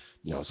house.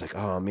 You know, I was like,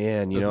 oh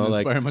man, Doesn't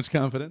inspire much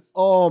confidence.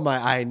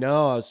 I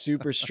know. I was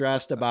super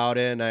stressed about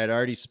it, and I had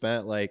already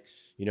spent like,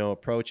 you know,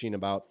 approaching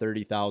about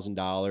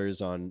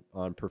 $30,000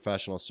 on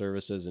professional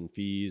services and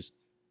fees,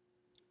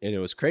 and it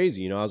was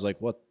crazy. You know, I was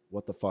like, what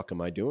the fuck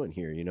am I doing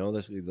here? You know,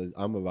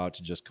 I'm about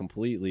to just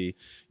completely,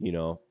 you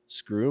know,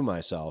 screw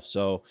myself.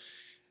 So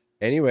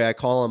anyway, I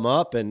call him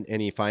up and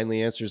he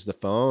finally answers the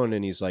phone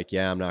and he's like,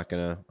 yeah, I'm not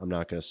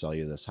gonna sell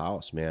you this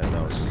house, man. And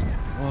I was just like,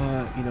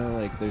 what? You know,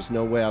 like there's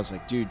no way. I was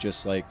like, dude,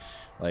 just like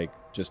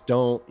just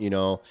don't, you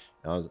know.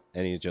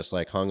 And he just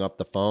like hung up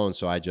the phone.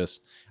 So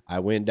I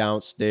went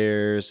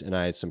downstairs and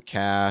I had some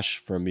cash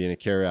from being a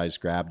carrier. I just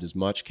grabbed as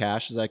much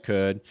cash as I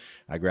could.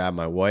 I grabbed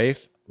my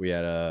wife. We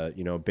had a,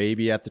 you know,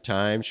 baby at the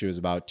time. She was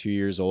about 2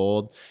 years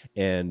old,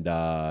 and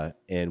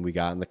we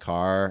got in the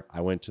car.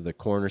 I went to the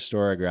corner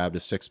store. I grabbed a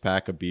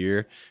 6-pack of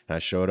beer, and I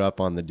showed up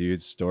on the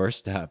dude's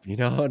doorstep, you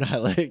know, and I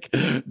like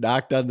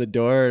knocked on the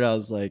door, and I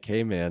was like,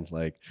 hey man,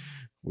 like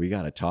we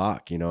got to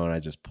talk, you know, and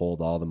I just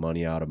pulled all the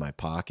money out of my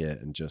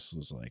pocket and just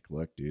was like,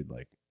 look, dude,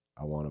 like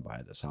I want to buy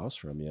this house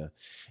from you.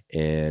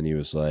 And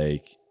he's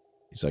like,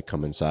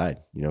 come inside,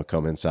 you know,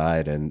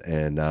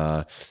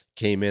 and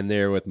came in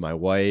there with my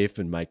wife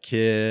and my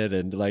kid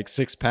and like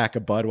 6-pack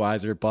of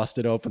Budweiser,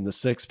 busted open the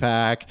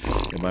 6-pack,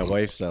 and my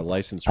wife's a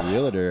licensed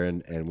realtor.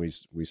 And we,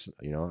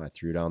 you know, I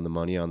threw down the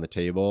money on the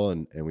table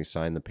and we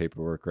signed the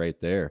paperwork right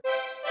there.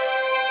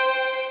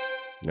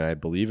 And I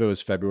believe it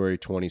was February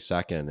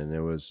 22nd, and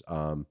it was,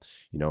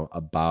 you know,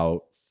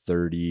 about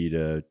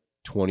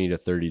 20 to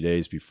 30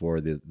 days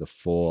before the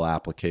full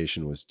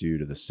application was due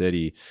to the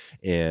city.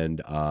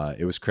 And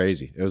it was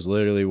crazy. It was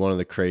literally one of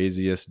the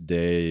craziest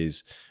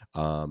days.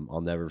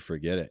 I'll never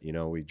forget it. You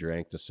know, we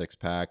drank the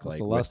 6-pack like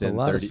lost within a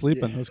lot 30 of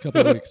sleep in those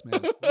couple of weeks,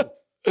 man.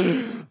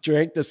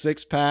 Drank the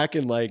 6-pack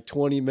in like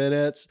 20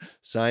 minutes,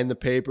 signed the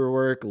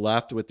paperwork,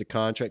 left with the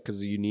contract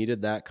because you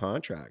needed that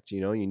contract.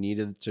 You know, you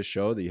needed to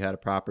show that you had a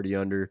property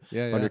under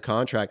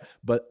contract.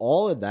 But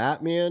all of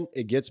that, man,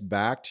 it gets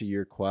back to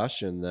your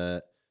question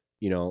that,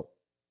 you know,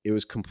 it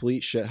was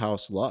complete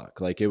shithouse luck.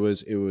 Like it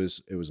was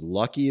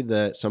lucky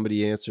that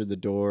somebody answered the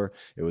door.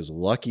 It was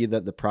lucky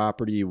that the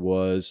property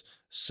was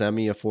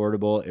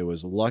semi-affordable. It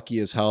was lucky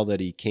as hell that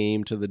he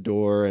came to the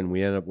door and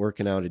we ended up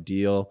working out a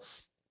deal.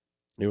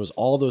 It was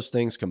all those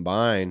things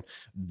combined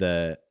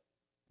that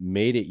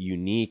made it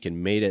unique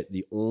and made it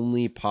the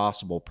only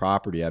possible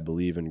property, I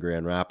believe, in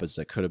Grand Rapids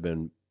that could have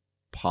been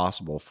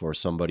possible for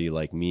somebody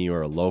like me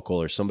or a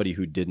local or somebody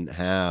who didn't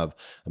have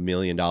 $1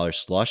 million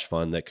slush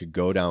fund that could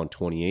go down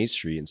 28th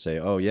Street and say,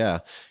 oh yeah,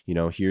 you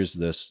know, here's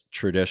this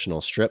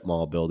traditional strip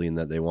mall building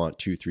that they want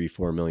 $2, $3,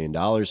 $4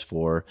 million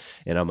for,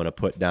 and I'm going to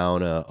put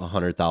down a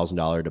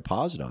 $100,000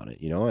 deposit on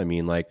it. You know, I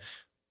mean, like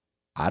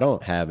I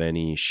don't have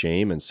any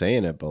shame in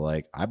saying it, but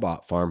like I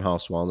bought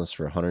Farmhouse Wellness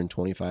for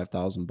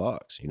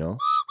 $125,000, you know?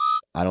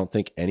 I don't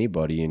think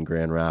anybody in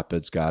Grand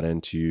Rapids got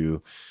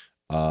into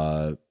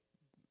the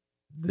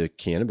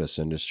cannabis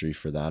industry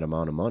for that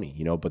amount of money,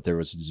 you know, but there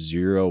was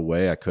zero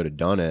way I could have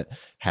done it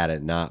had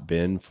it not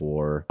been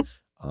for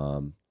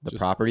the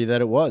property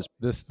that it was.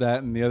 This,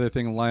 that, and the other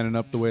thing lining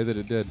up the way that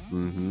it did.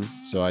 Mm-hmm.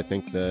 So I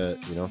think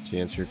that, you know, to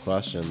answer your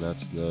question,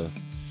 that's the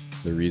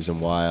reason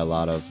why a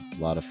lot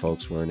of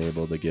folks weren't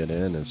able to get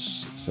in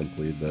is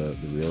simply the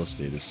real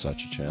estate is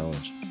such a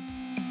challenge.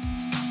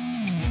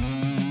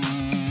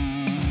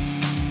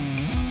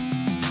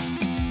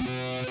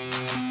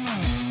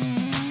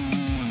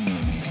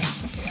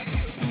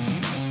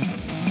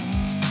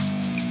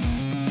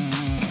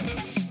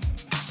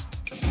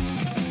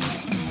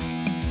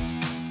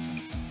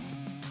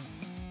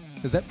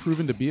 Has that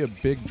proven to be a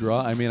big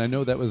draw? I mean, I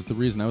know that was the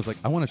reason I was like,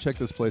 I want to check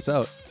this place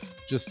out.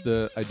 Just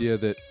the idea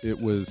that it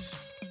was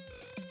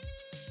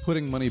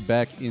putting money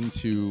back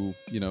into,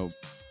 you know,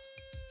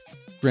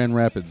 Grand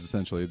Rapids,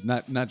 essentially.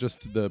 Not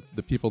just the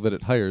people that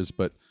it hires,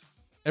 but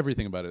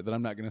everything about it. That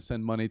I'm not going to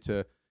send money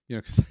to, you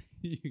know, because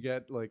you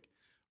got like,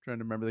 trying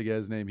to remember the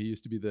guy's name. He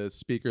used to be the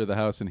Speaker of the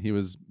House, and he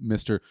was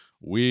Mr.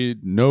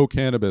 Weed, no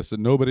cannabis,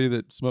 and nobody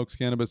that smokes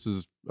cannabis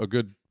is a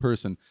good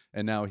person.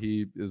 And now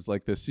he is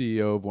like the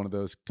CEO of one of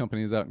those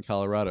companies out in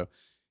Colorado.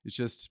 It's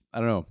just, I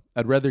don't know.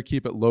 I'd rather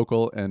keep it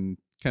local and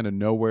kind of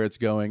know where it's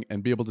going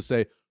and be able to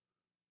say,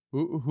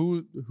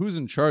 who's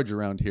in charge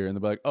around here? And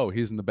they'll be like, oh,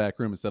 he's in the back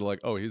room, instead of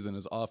like, oh, he's in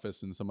his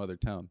office in some other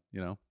town,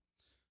 you know?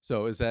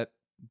 So is that,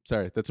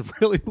 sorry, that's a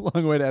really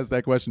long way to ask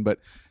that question, but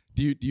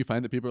do you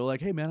find that people are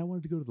like, hey man, I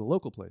wanted to go to the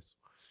local place?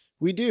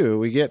 We do.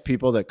 We get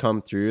people that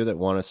come through that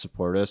want to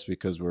support us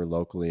because we're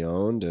locally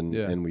owned,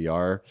 and we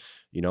are,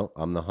 you know,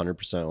 I'm the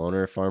 100%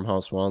 owner of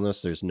Farmhouse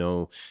Wellness. There's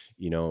no,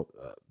 you know,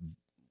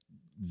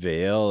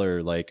 veil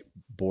or like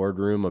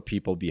boardroom of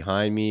people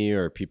behind me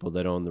or people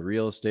that own the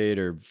real estate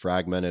or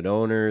fragmented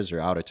owners or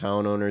out of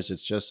town owners.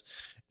 It's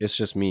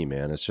just me,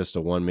 man. It's just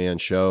a one-man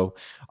show.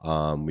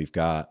 We've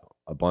got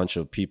a bunch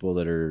of people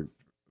that are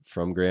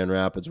from Grand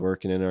Rapids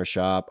working in our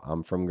shop.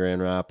 I'm from Grand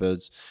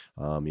Rapids.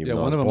 One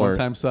of them one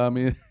time saw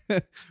me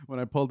when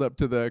I pulled up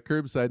to the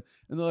curbside,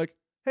 and they're like,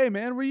 hey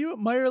man, were you at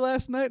Meijer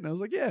last night? And I was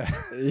like, yeah.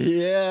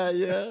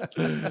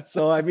 Yeah.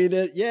 So I mean,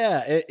 it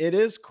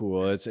is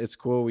cool. It's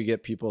cool. We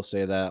get people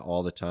say that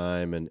all the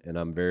time, and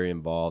I'm very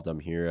involved.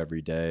 I'm here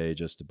every day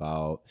just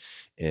about,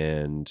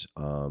 and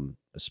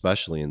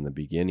especially in the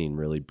beginning,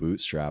 really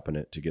bootstrapping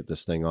it to get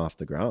this thing off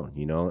the ground,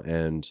 you know?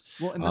 And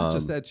well, and not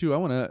just that too. I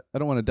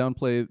don't want to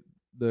downplay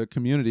the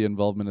community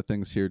involvement of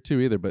things here too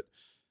either, but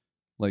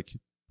like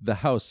the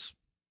house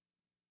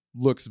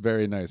looks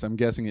very nice. I'm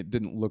guessing it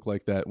didn't look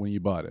like that when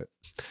you bought it.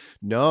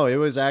 No, it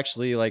was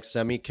actually like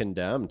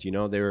semi-condemned. You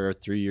know, they were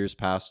 3 years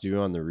past due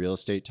on the real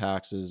estate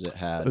taxes. It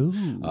had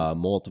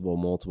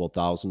multiple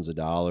thousands of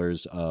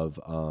dollars of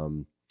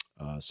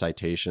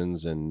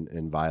citations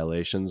and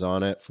violations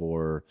on it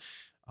for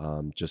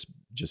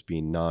just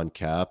being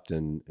non-kept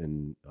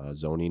and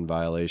zoning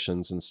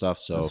violations and stuff.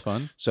 So that's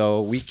fun.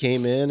 So we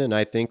came in, and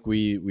I think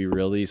we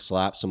really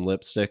slapped some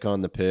lipstick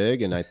on the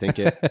pig, and I think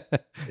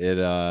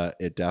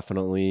it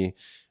definitely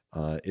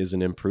is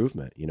an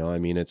improvement. You know, I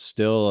mean, it's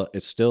still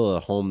a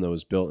home that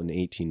was built in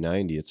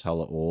 1890. It's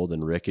hella old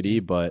and rickety,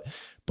 but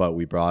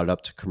we brought it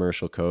up to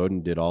commercial code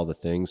and did all the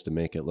things to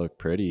make it look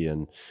pretty.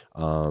 And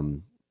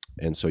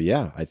so,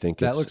 yeah, I think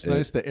that looks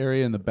nice. The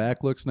area in the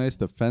back looks nice.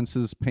 The fence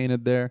is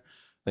painted there.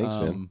 Thanks,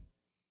 man.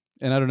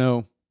 And I don't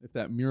know if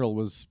that mural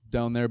was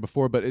down there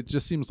before, but it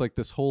just seems like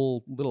this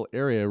whole little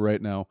area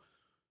right now,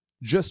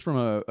 just from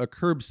a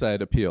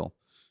curbside appeal,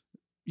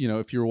 you know,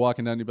 if you were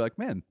walking down, you'd be like,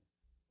 man,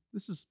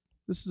 this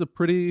is a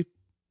pretty,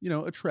 you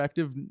know,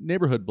 attractive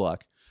neighborhood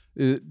block.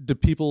 Do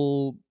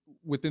people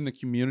within the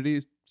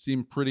community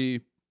seem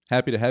pretty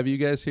happy to have you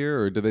guys here?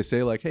 Or do they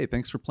say like, hey,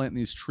 thanks for planting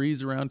these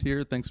trees around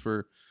here. Thanks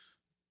for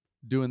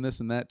doing this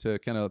and that to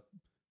kind of,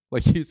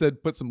 like you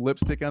said, put some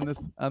lipstick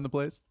on the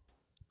place?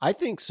 I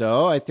think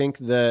so. I think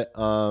that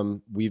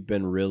we've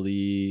been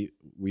really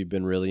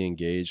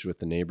engaged with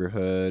the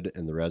neighborhood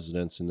and the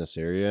residents in this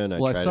area. And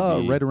I saw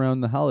right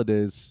around the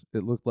holidays,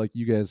 it looked like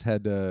you guys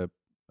had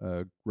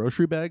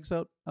grocery bags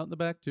out in the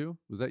back too.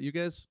 Was that you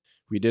guys?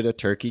 We did a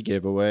turkey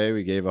giveaway.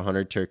 We gave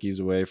 100 turkeys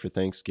away for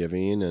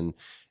Thanksgiving,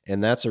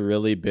 and that's a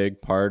really big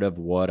part of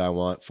what I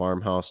want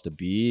Farmhouse to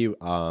be.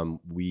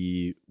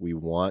 We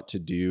want to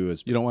do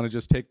is, you don't want to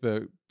just take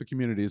the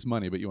community's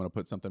money, but you want to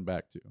put something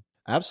back too.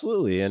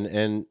 Absolutely.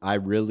 And I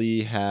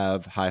really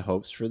have high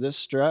hopes for this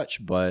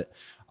stretch, but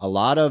a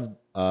lot of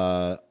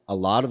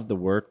the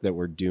work that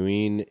we're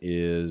doing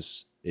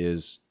is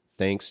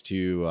thanks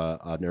to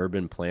an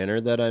urban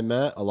planner that I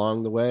met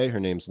along the way. Her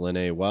name's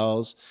Lene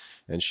Wells,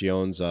 and she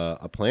owns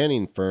a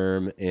planning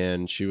firm,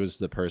 and she was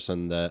the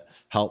person that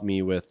helped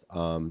me with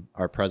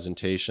our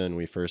presentation.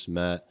 We first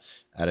met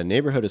at a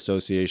neighborhood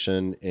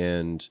association,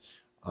 and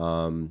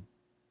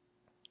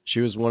she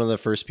was one of the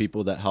first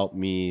people that helped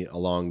me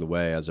along the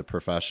way as a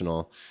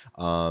professional.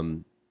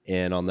 And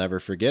and I'll never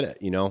forget it,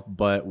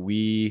 but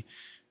we've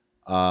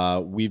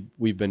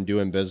been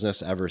doing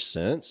business ever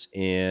since.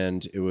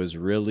 And it was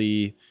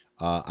really,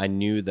 I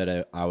knew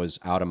that I was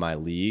out of my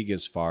league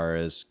as far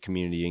as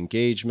community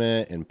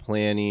engagement and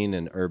planning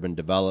and urban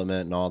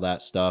development and all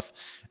that stuff.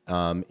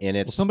 And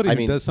it's somebody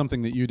who does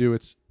something that you do,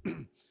 it's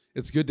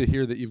good to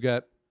hear that you've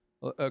got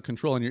a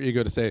control in your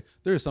ego to say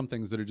there are some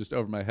things that are just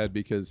over my head,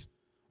 because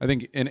I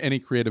think in any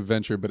creative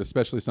venture, but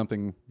especially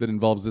something that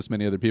involves this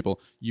many other people,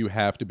 you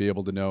have to be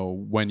able to know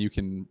when you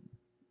can,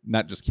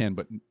 not just can,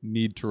 but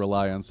need to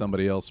rely on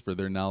somebody else for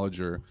their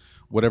knowledge or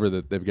whatever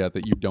that they've got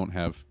that you don't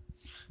have.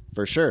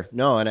 For sure.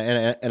 No,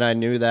 and I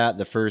knew that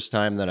the first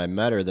time that I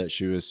met her, that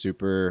she was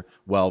super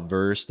well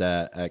versed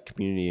at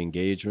community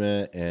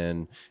engagement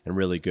and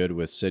really good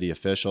with city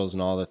officials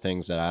and all the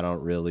things that I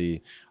don't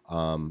really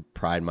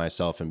pride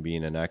myself in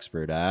being an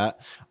expert at.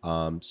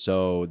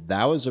 So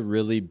that was a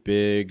really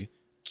big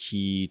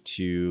key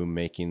to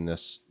making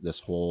this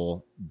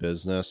whole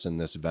business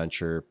and this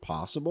venture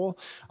possible.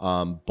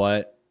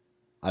 But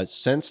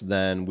since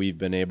then, we've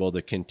been able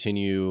to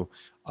continue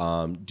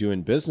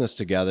doing business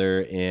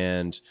together.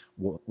 And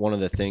one of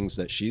the things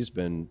that she's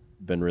been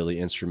really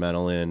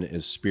instrumental in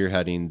is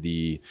spearheading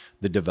the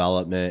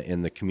development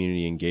and the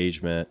community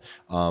engagement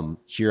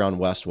here on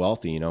West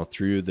Wealthy,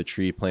 through the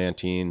tree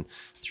planting,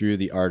 through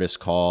the artist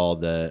call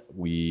that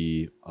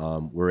we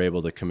were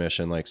able to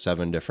commission like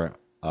 7 different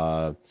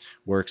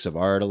works of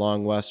art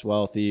along West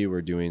Wealthy.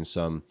 We're doing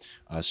some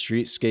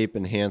streetscape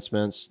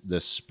enhancements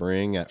this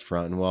spring at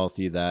Front and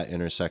Wealthy. That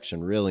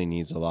intersection really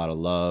needs a lot of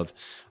love.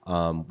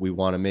 We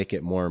want to make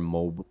it more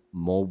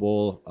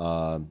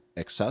mobile,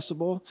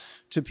 accessible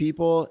to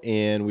people.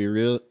 And we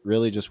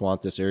really just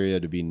want this area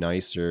to be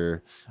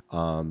nicer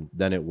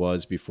than it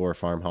was before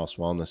Farmhouse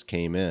Wellness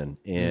came in.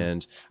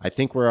 And I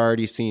think we're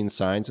already seeing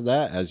signs of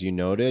that, as you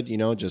noted,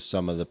 just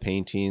some of the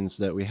paintings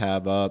that we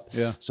have up,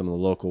 some of the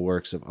local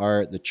works of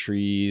art, the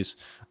trees.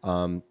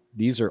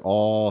 These are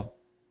all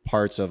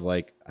parts of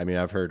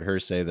I've heard her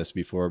say this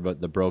before,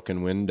 but the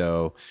broken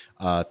window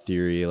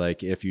theory.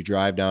 Like, if you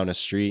drive down a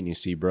street and you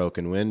see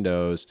broken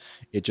windows,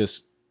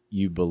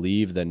 you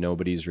believe that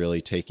nobody's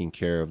really taking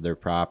care of their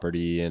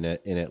property, and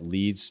it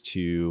leads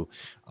to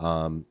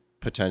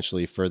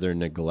potentially further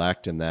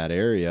neglect in that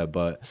area.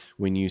 But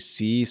when you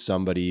see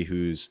somebody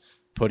who's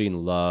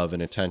putting love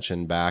and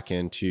attention back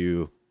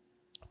into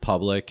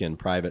public and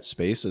private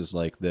spaces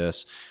like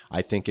this,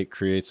 I think it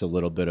creates a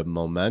little bit of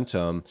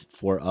momentum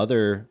for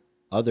other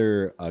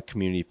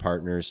community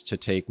partners to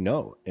take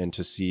note and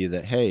to see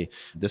that, hey,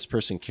 this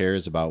person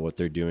cares about what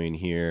they're doing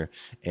here,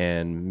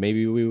 and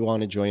maybe we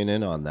want to join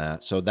in on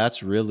that. So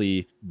that's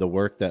really the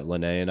work that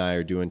Lene and I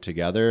are doing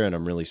together, and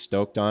I'm really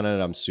stoked on it.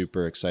 I'm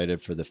super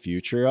excited for the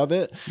future of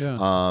it,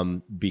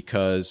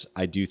 because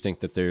I do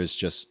think that there's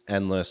just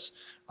endless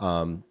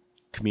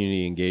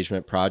community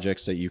engagement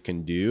projects that you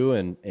can do,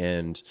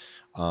 and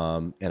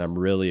I'm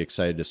really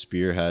excited to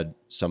spearhead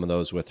some of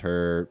those with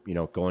her,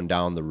 going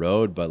down the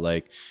road.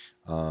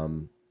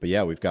 But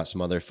yeah, we've got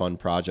some other fun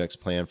projects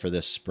planned for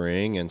this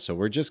spring. And so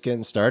we're just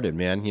getting started,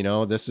 man.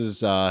 This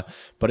is,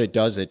 but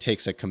it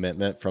takes a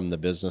commitment from the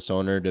business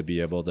owner to be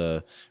able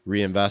to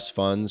reinvest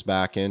funds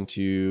back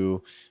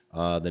into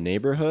the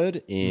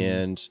neighborhood,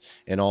 and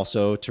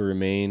also to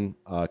remain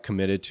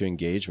committed to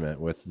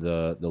engagement with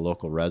the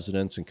local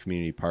residents and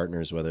community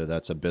partners, whether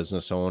that's a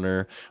business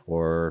owner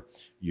or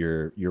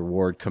your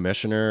ward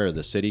commissioner or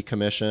the city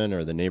commission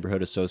or the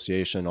neighborhood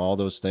association. All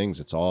those things,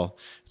 it's all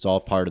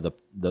part of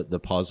the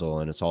puzzle,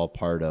 and it's all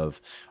part of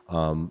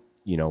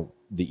the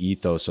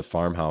ethos of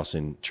Farmhouse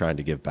and trying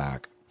to give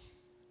back.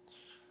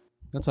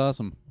 That's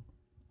awesome.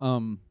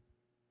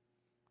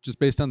 Just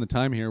based on the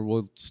time here,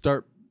 we'll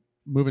start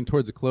moving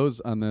towards a close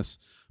on this.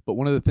 But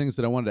one of the things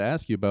that I wanted to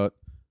ask you about,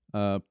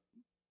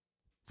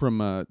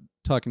 from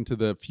talking to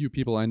the few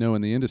people I know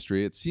in the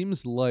industry, it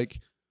seems like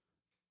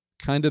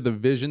kind of the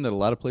vision that a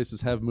lot of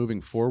places have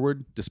moving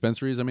forward,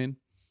 dispensaries,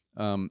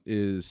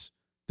 is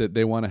that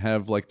they want to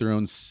have like their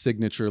own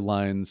signature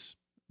lines,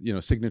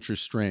 signature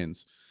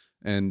strains.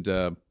 And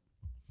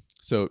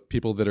so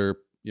people that are,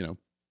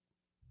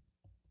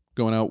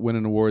 going out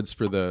winning awards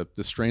for the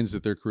strains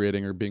that they're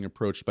creating are being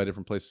approached by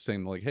different places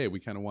saying like, hey, we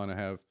kind of want to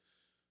have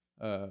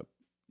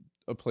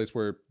a place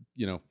where,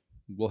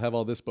 we'll have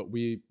all this, but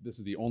this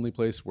is the only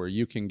place where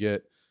you can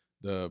get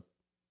the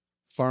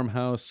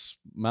Farmhouse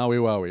Maui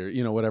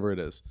Wowie, or, whatever it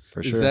is.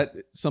 For sure. Is that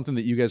something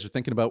that you guys are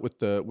thinking about with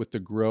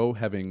the grow,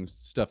 having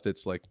stuff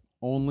that's like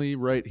only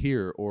right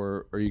here,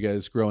 or are you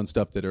guys growing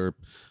stuff that are,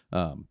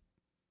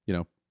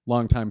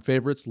 longtime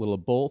favorites, a little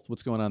of both?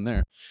 What's going on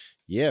there?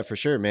 Yeah, for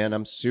sure, man.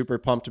 I'm super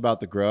pumped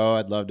about the grow.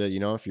 I'd love to,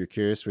 if you're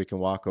curious, we can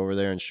walk over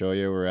there and show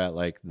you. We're at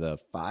like the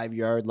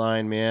 5-yard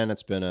line, man.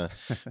 It's been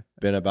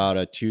about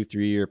a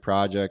 2-3 year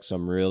project. So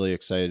I'm really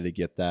excited to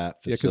get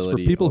that facility. Yeah, because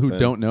for people open. who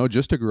don't know,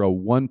 just to grow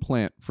one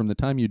plant from the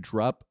time you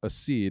drop a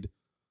seed,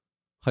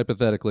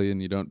 hypothetically,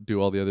 and you don't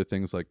do all the other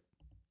things like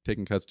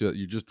taking cuts to it,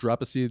 you just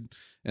drop a seed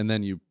and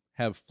then you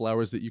have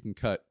flowers that you can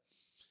cut.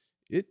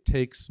 It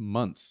takes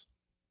months,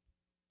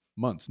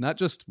 not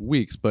just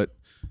weeks, but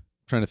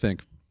trying to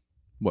think,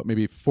 what,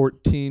 maybe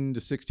 14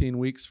 to 16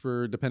 weeks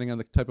for, depending on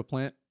the type of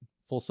plant,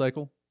 full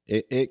cycle?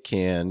 It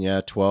can,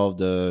 yeah, 12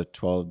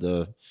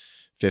 to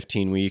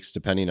 15 weeks,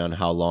 depending on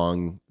how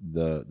long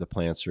the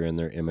plants are in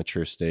their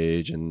immature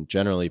stage. And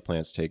generally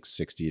plants take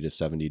 60 to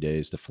 70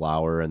 days to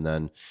flower. And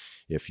then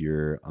if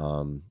you're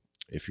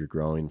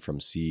growing from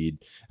seed,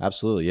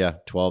 absolutely, yeah,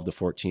 12 to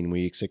 14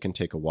 weeks. It can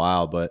take a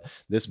while, but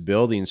this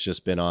building's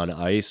just been on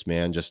ice,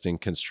 man, just in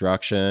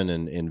construction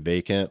and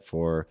vacant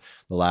for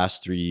the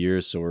last 3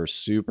 years. So we're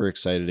super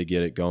excited to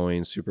get it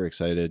going, super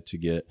excited to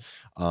get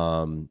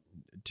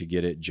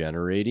it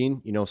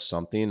generating,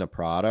 something, a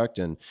product.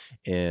 And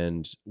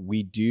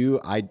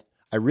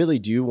I really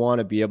do want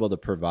to be able to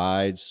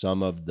provide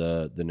some of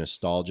the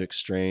nostalgic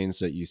strains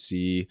that you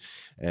see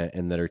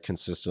and that are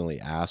consistently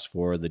asked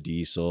for, the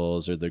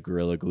Diesels or the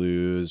Gorilla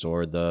Glues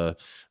or the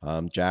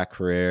Jack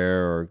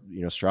Herrera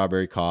or,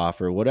 Strawberry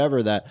Cough or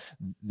whatever, that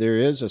there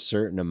is a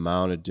certain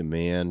amount of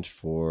demand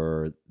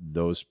for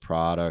those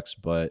products,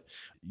 but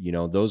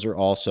those are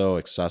also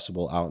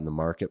accessible out in the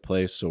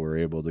marketplace. So we're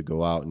able to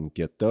go out and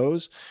get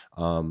those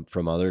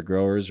from other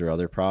growers or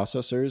other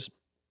processors.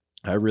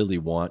 I really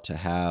want to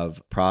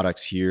have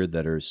products here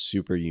that are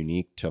super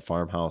unique to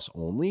Farmhouse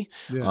only.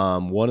 Yeah.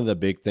 One of the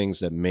big things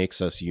that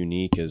makes us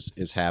unique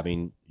is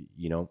having,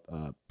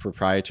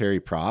 proprietary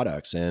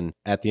products. And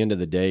at the end of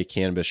the day,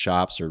 cannabis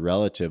shops are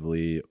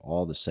relatively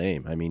all the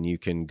same. I mean, you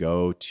can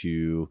go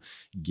to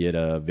get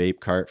a vape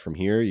cart from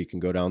here. You can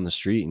go down the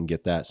street and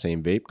get that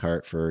same vape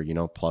cart for,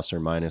 plus or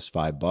minus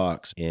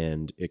 $5.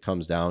 And it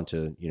comes down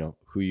to,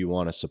 who you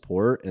want to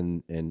support,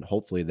 and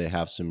hopefully they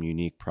have some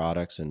unique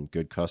products and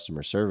good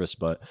customer service.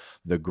 But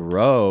the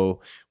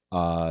grow,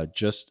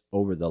 just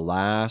over the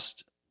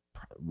last,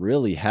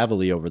 really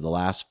heavily over the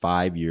last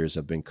 5 years,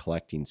 I've been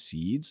collecting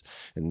seeds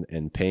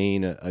and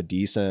paying a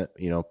decent,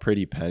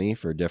 pretty penny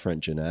for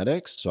different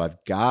genetics. So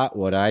I've got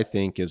what I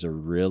think is a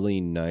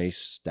really nice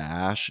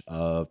stash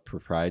of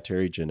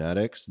proprietary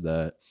genetics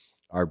that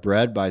are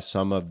bred by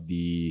some of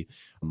the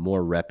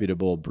more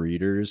reputable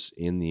breeders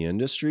in the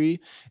industry.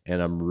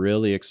 And I'm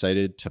really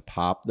excited to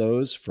pop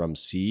those from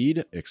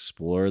seed,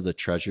 explore the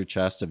treasure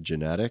chest of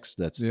genetics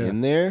that's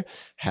in there,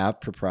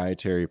 have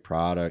proprietary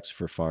products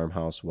for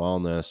Farmhouse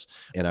Wellness,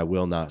 and I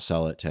will not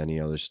sell it to any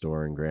other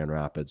store in Grand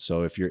Rapids.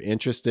 So if you're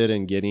interested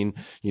in getting,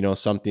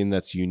 something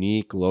that's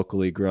unique,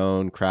 locally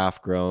grown,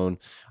 craft grown,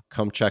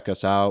 come check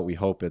us out. We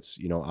hope it's,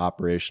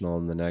 operational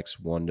in the next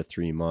 1 to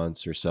 3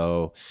 months or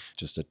so.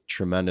 Just a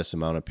tremendous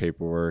amount of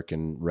paperwork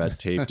and red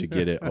tape to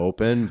get it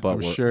open,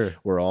 but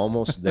we're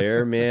almost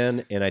there,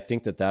 man. And I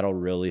think that that'll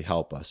really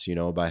help us,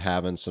 by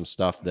having some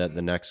stuff that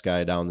the next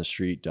guy down the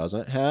street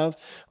doesn't have.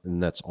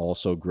 And that's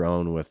also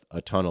grown with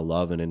a ton of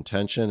love and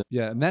intention.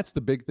 Yeah. And that's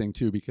the big thing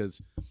too,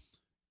 because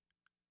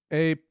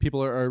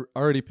people are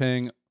already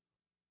paying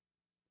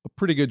a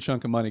pretty good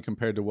chunk of money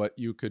compared to what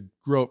you could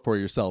grow it for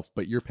yourself,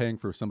 but you're paying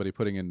for somebody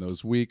putting in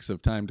those weeks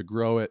of time to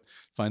grow it,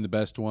 find the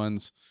best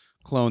ones,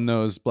 clone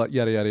those,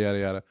 yada, yada, yada,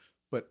 yada.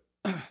 But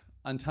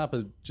on top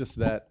of just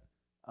that,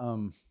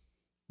 well,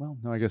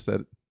 no, I guess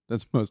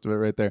that's most of it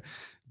right there.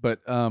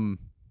 But I don't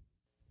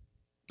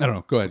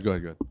know. Go ahead.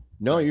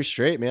 No, Sorry. You're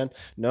straight, man.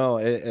 No,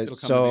 It'll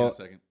come to me in a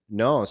second.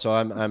 No, so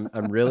I'm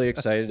really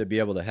excited to be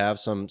able to have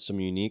some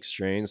unique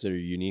strains that are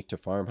unique to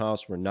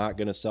Farmhouse. We're not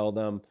going to sell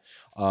them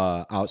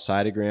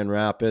outside of Grand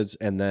Rapids.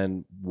 And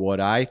then what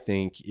I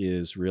think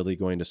is really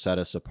going to set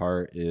us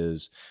apart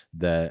is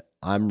that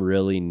I'm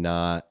really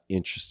not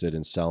interested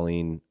in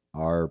selling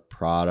our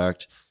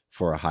product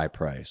for a high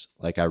price.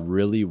 Like, I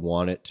really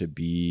want it to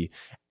be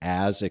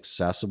as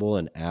accessible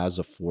and as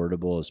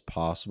affordable as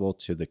possible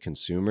to the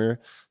consumer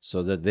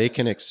so that they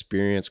can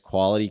experience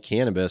quality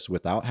cannabis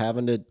without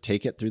having to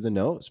take it through the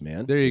nose,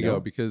 man. There you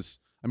go. Because,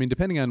 I mean,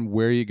 depending on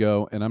where you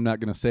go, and I'm not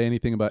going to say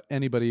anything about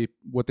anybody,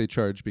 what they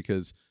charge,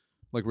 because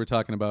like we're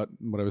talking about,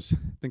 where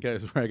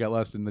I got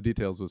lost in the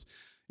details was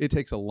it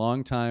takes a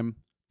long time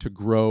to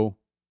grow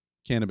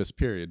cannabis,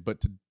 period. But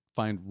to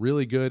find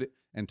really good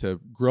and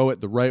to grow it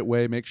the right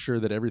way, make sure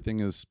that everything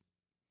is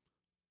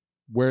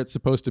where it's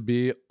supposed to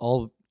be,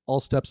 all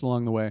steps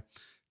along the way,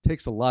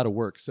 takes a lot of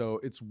work. So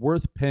it's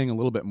worth paying a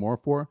little bit more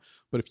for.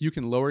 But if you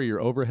can lower your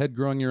overhead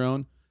growing your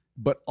own,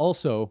 but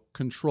also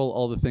control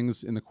all the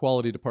things in the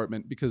quality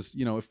department, because,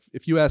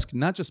 if you ask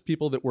not just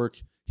people that work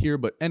here,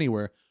 but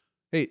anywhere,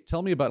 hey,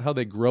 tell me about how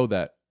they grow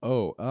that.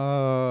 Do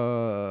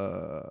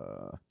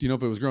you know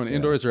if it was grown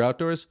indoors or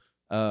outdoors?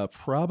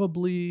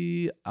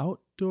 Probably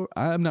outdoor.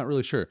 I'm not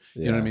really sure.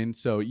 You know what I mean?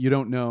 So you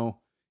don't know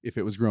if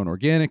it was grown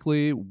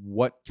organically,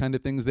 what kind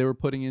of things they were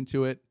putting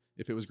into it,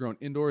 if it was grown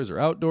indoors or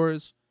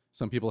outdoors.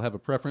 Some people have a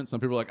preference. Some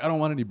people are like, I don't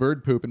want any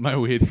bird poop in my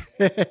weed.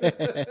 But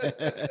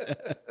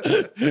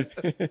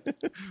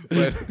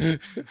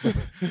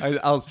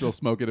I'll still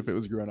smoke it if it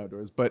was grown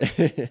outdoors. But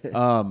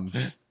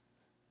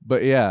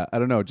yeah, I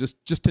don't know.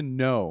 Just to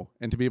know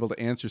and to be able to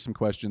answer some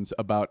questions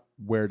about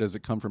where does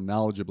it come from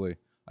knowledgeably,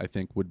 I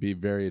think would be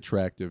very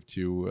attractive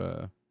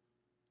to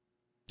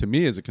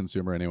me as a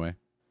consumer anyway.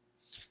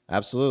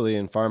 Absolutely.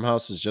 And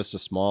Farmhouse is just a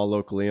small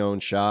locally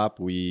owned shop.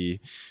 We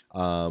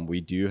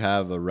do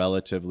have a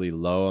relatively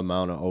low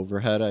amount of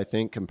overhead, I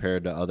think,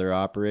 compared to other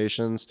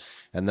operations.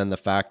 And then the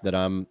fact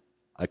that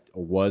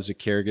was a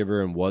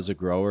caregiver and was a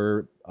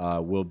grower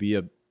will be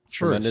a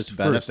tremendous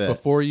benefit.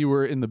 Before you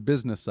were in the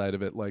business side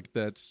of it, like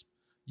that's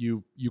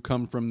you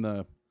come from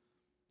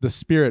the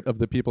spirit of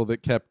the people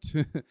that kept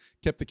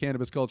kept the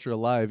cannabis culture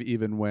alive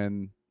even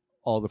when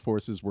all the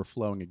forces were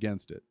flowing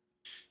against it.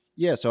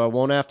 Yeah, so I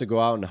won't have to go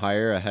out and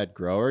hire a head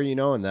grower,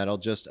 and that'll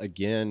just,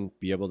 again,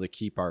 be able to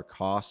keep our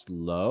cost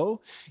low.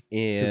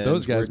 And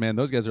those guys, man,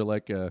 those guys are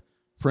like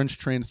French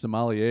trained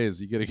sommeliers.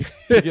 You get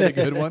a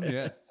good one,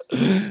 yeah.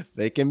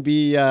 They can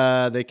be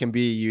a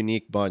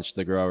unique bunch,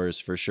 the growers,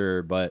 for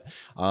sure. But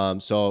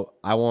so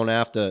I won't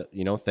have to,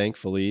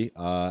 thankfully,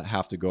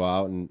 have to go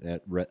out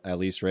and at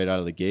least right out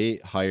of the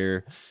gate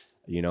hire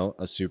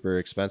a super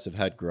expensive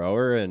head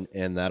grower,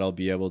 and that'll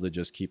be able to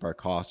just keep our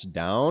costs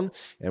down.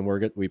 And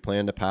we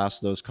plan to pass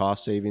those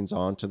cost savings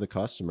on to the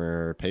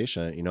customer or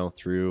patient,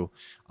 through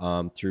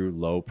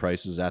low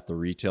prices at the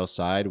retail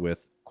side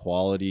with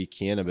quality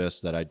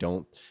cannabis that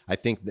I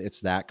think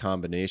it's that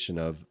combination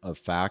of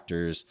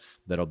factors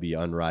that'll be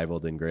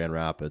unrivaled in Grand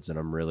Rapids. And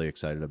I'm really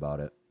excited about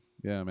it.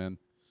 Yeah, man.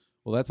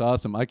 Well, that's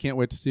awesome. I can't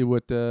wait to see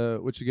what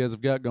you guys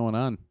have got going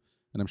on,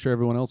 and I'm sure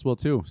everyone else will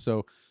too.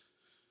 So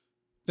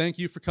thank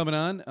you for coming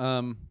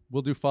on.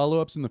 We'll do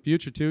follow-ups in the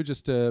future too,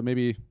 just to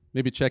maybe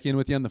check in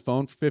with you on the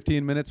phone for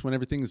 15 minutes when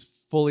everything's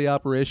fully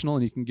operational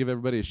and you can give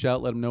everybody a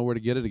shout, let them know where to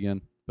get it again.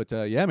 But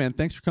yeah, man,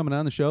 thanks for coming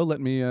on the show. Let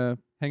me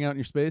hang out in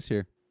your space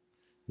here.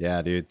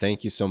 Yeah, dude.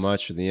 Thank you so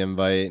much for the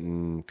invite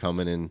and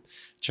coming and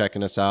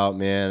checking us out,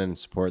 man, and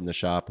supporting the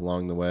shop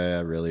along the way.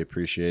 I really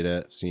appreciate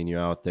it. Seeing you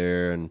out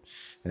there, and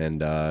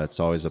it's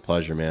always a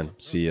pleasure, man.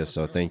 See you.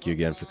 So thank you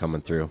again for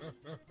coming through.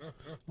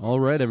 All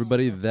right,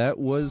 everybody. That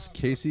was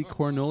Casey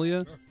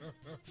Cornolia,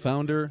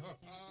 founder,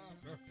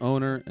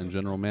 owner, and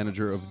general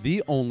manager of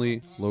the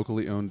only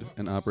locally owned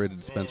and operated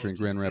dispensary in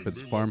Grand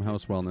Rapids,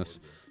 Farmhouse Wellness.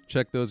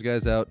 Check those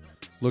guys out.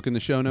 Look in the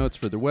show notes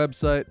for their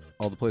website,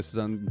 all the places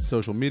on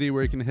social media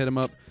where you can hit them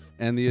up,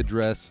 and the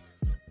address.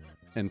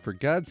 And for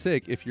God's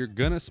sake, if you're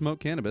going to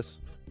smoke cannabis,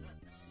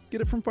 get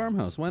it from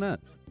Farmhouse. Why not?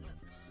 All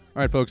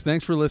right, folks,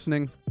 thanks for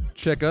listening.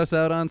 Check us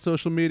out on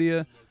social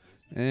media,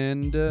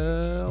 and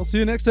I'll see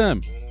you next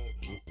time.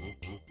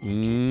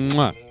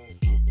 Mwah.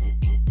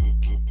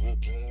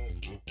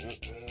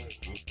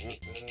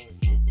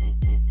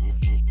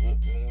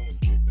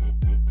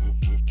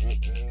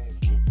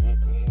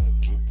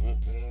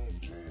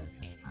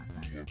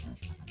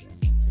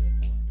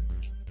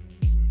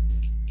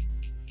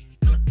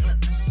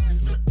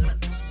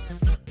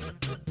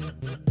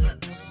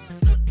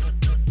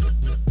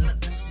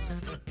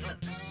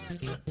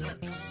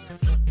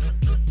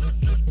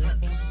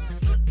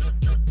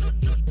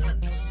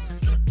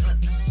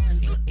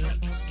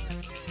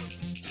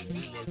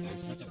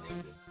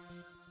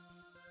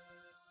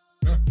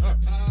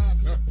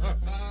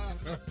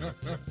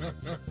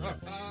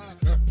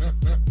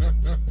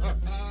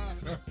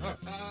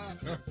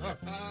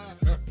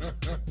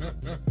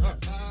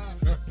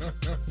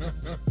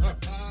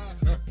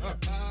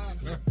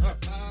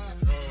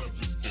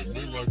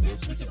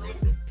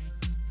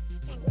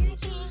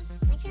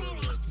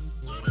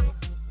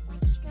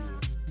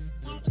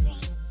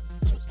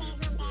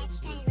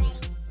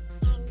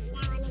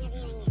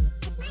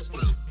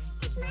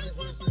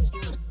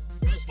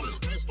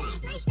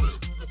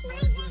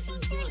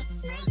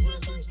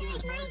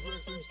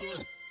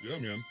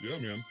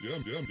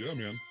 Yeah,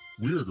 man.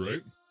 Weird,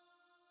 right?